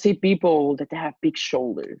 When I see people that have big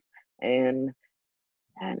shoulders, and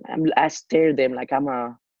I stare at them like I'm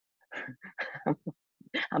a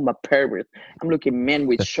I'm a pervert. I'm looking men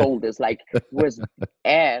with shoulders, like with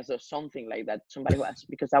ass or something like that. Somebody who has,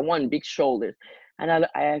 because I want big shoulders, and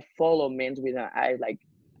I follow men with an eye like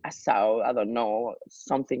I saw, I don't know,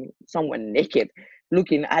 someone naked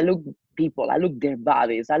looking. I look people, I look their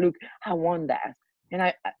bodies, I want that,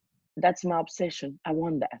 and that's my obsession. I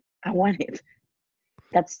want that. I want it.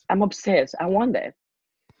 I'm obsessed. I want that.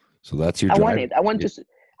 So that's your I drive. want it.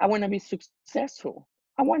 I want to be successful.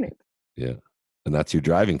 I want it. Yeah. And that's your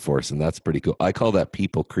driving force, and that's pretty cool. I call that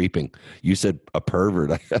people creeping. You said a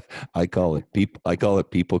pervert. I call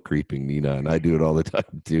it people creeping, Nina, and I do it all the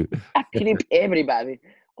time too. I creep everybody.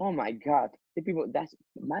 Oh my God, the people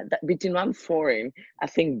between I'm foreign, I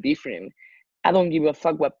think different. I don't give a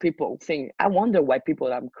fuck what people think. I wonder why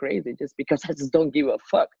people I'm crazy just because I just don't give a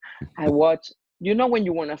fuck. I watch. You know when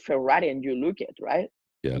you want a Ferrari and you look it, right?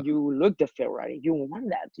 Yeah. You look the Ferrari. You want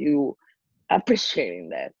that. You appreciating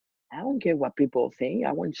that. I don't care what people think.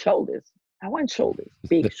 I want shoulders.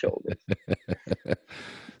 Big shoulders.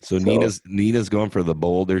 So Nina's going for the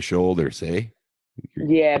bolder shoulders, eh?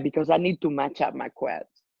 Yeah, because I need to match up my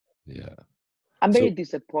quads. Yeah. I'm very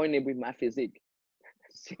disappointed with my physique.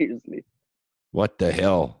 Seriously. What the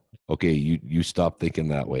hell? Okay, you stop thinking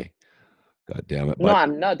that way. God damn it. No,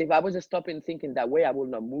 I'm not. If I was stopping thinking that way, I would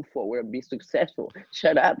not move forward and be successful.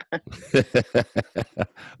 Shut up.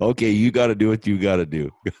 Okay, you got to do what you got to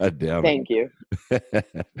do. God damn it. Thank you.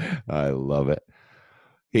 I love it.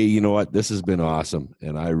 Hey, you know what? This has been awesome,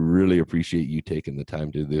 and I really appreciate you taking the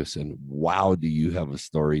time to do this. And wow, do you have a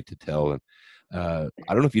story to tell? And I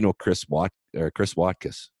don't know if you know Chris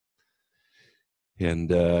Watkiss.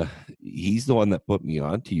 And he's the one that put me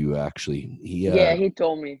on to you, actually. He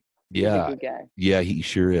told me. Yeah. He's a good guy. Yeah, he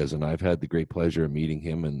sure is. And I've had the great pleasure of meeting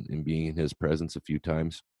him and being in his presence a few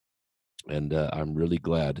times. And I'm really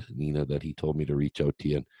glad, Nina, that he told me to reach out to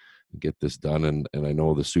you and get this done. And I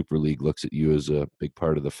know the Super League looks at you as a big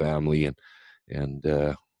part of the family. And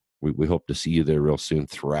we hope to see you there real soon,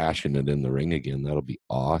 thrashing it in the ring again. That'll be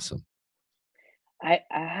awesome. I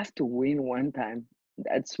have to win one time.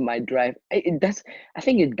 That's my drive. I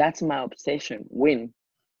think that's my obsession. Win.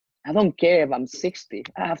 I don't care if I'm 60.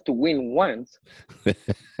 I have to win once.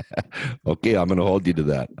 Okay, I'm going to hold you to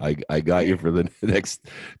that. I got you for the next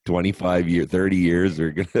 25 years, 30 years.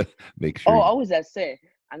 We're going to make sure. Oh, always I say,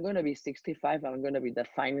 I'm going to be 65. I'm going to be the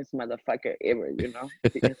finest motherfucker ever,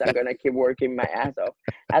 because I'm going to keep working my ass off.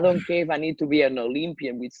 I don't care if I need to be an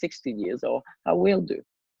Olympian with 60 years old. I will do.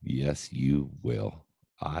 Yes, you will.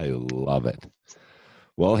 I love it.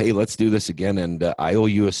 Well, hey, let's do this again, and I owe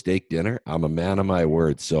you a steak dinner. I'm a man of my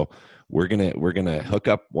word, so we're gonna hook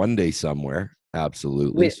up one day somewhere.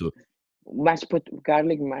 Absolutely. So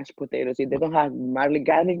garlic mashed potatoes. If they don't have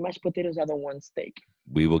garlic mashed potatoes, I don't want steak.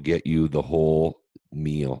 We will get you the whole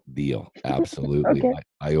meal deal. Absolutely. Okay.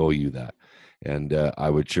 I owe you that, and I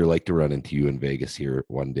would sure like to run into you in Vegas here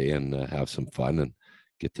one day and have some fun and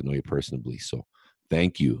get to know you personally. So.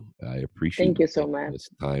 Thank you. I appreciate Thank you so much. This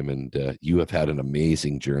time. And you have had an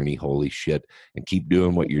amazing journey. Holy shit. And keep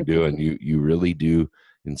doing what you're doing. You really do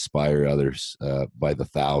inspire others by the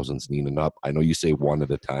thousands, Nina. I know you say one at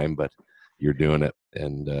a time, but you're doing it.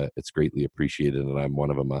 And it's greatly appreciated. And I'm one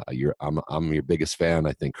of them. I'm your biggest fan,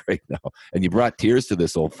 I think, right now. And you brought tears to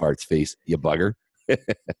this old fart's face, you bugger.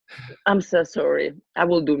 I'm so sorry. I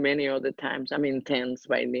will do many other times. I'm intense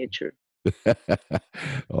by nature.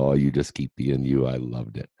 Oh, you just keep being you. I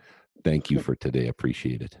loved it. Thank you for today.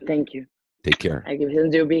 Appreciate it. Thank you. Take care. I give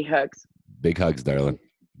you big hugs. Big hugs, darling.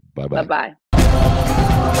 Bye-bye. Bye-bye.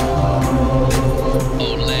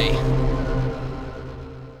 Olay.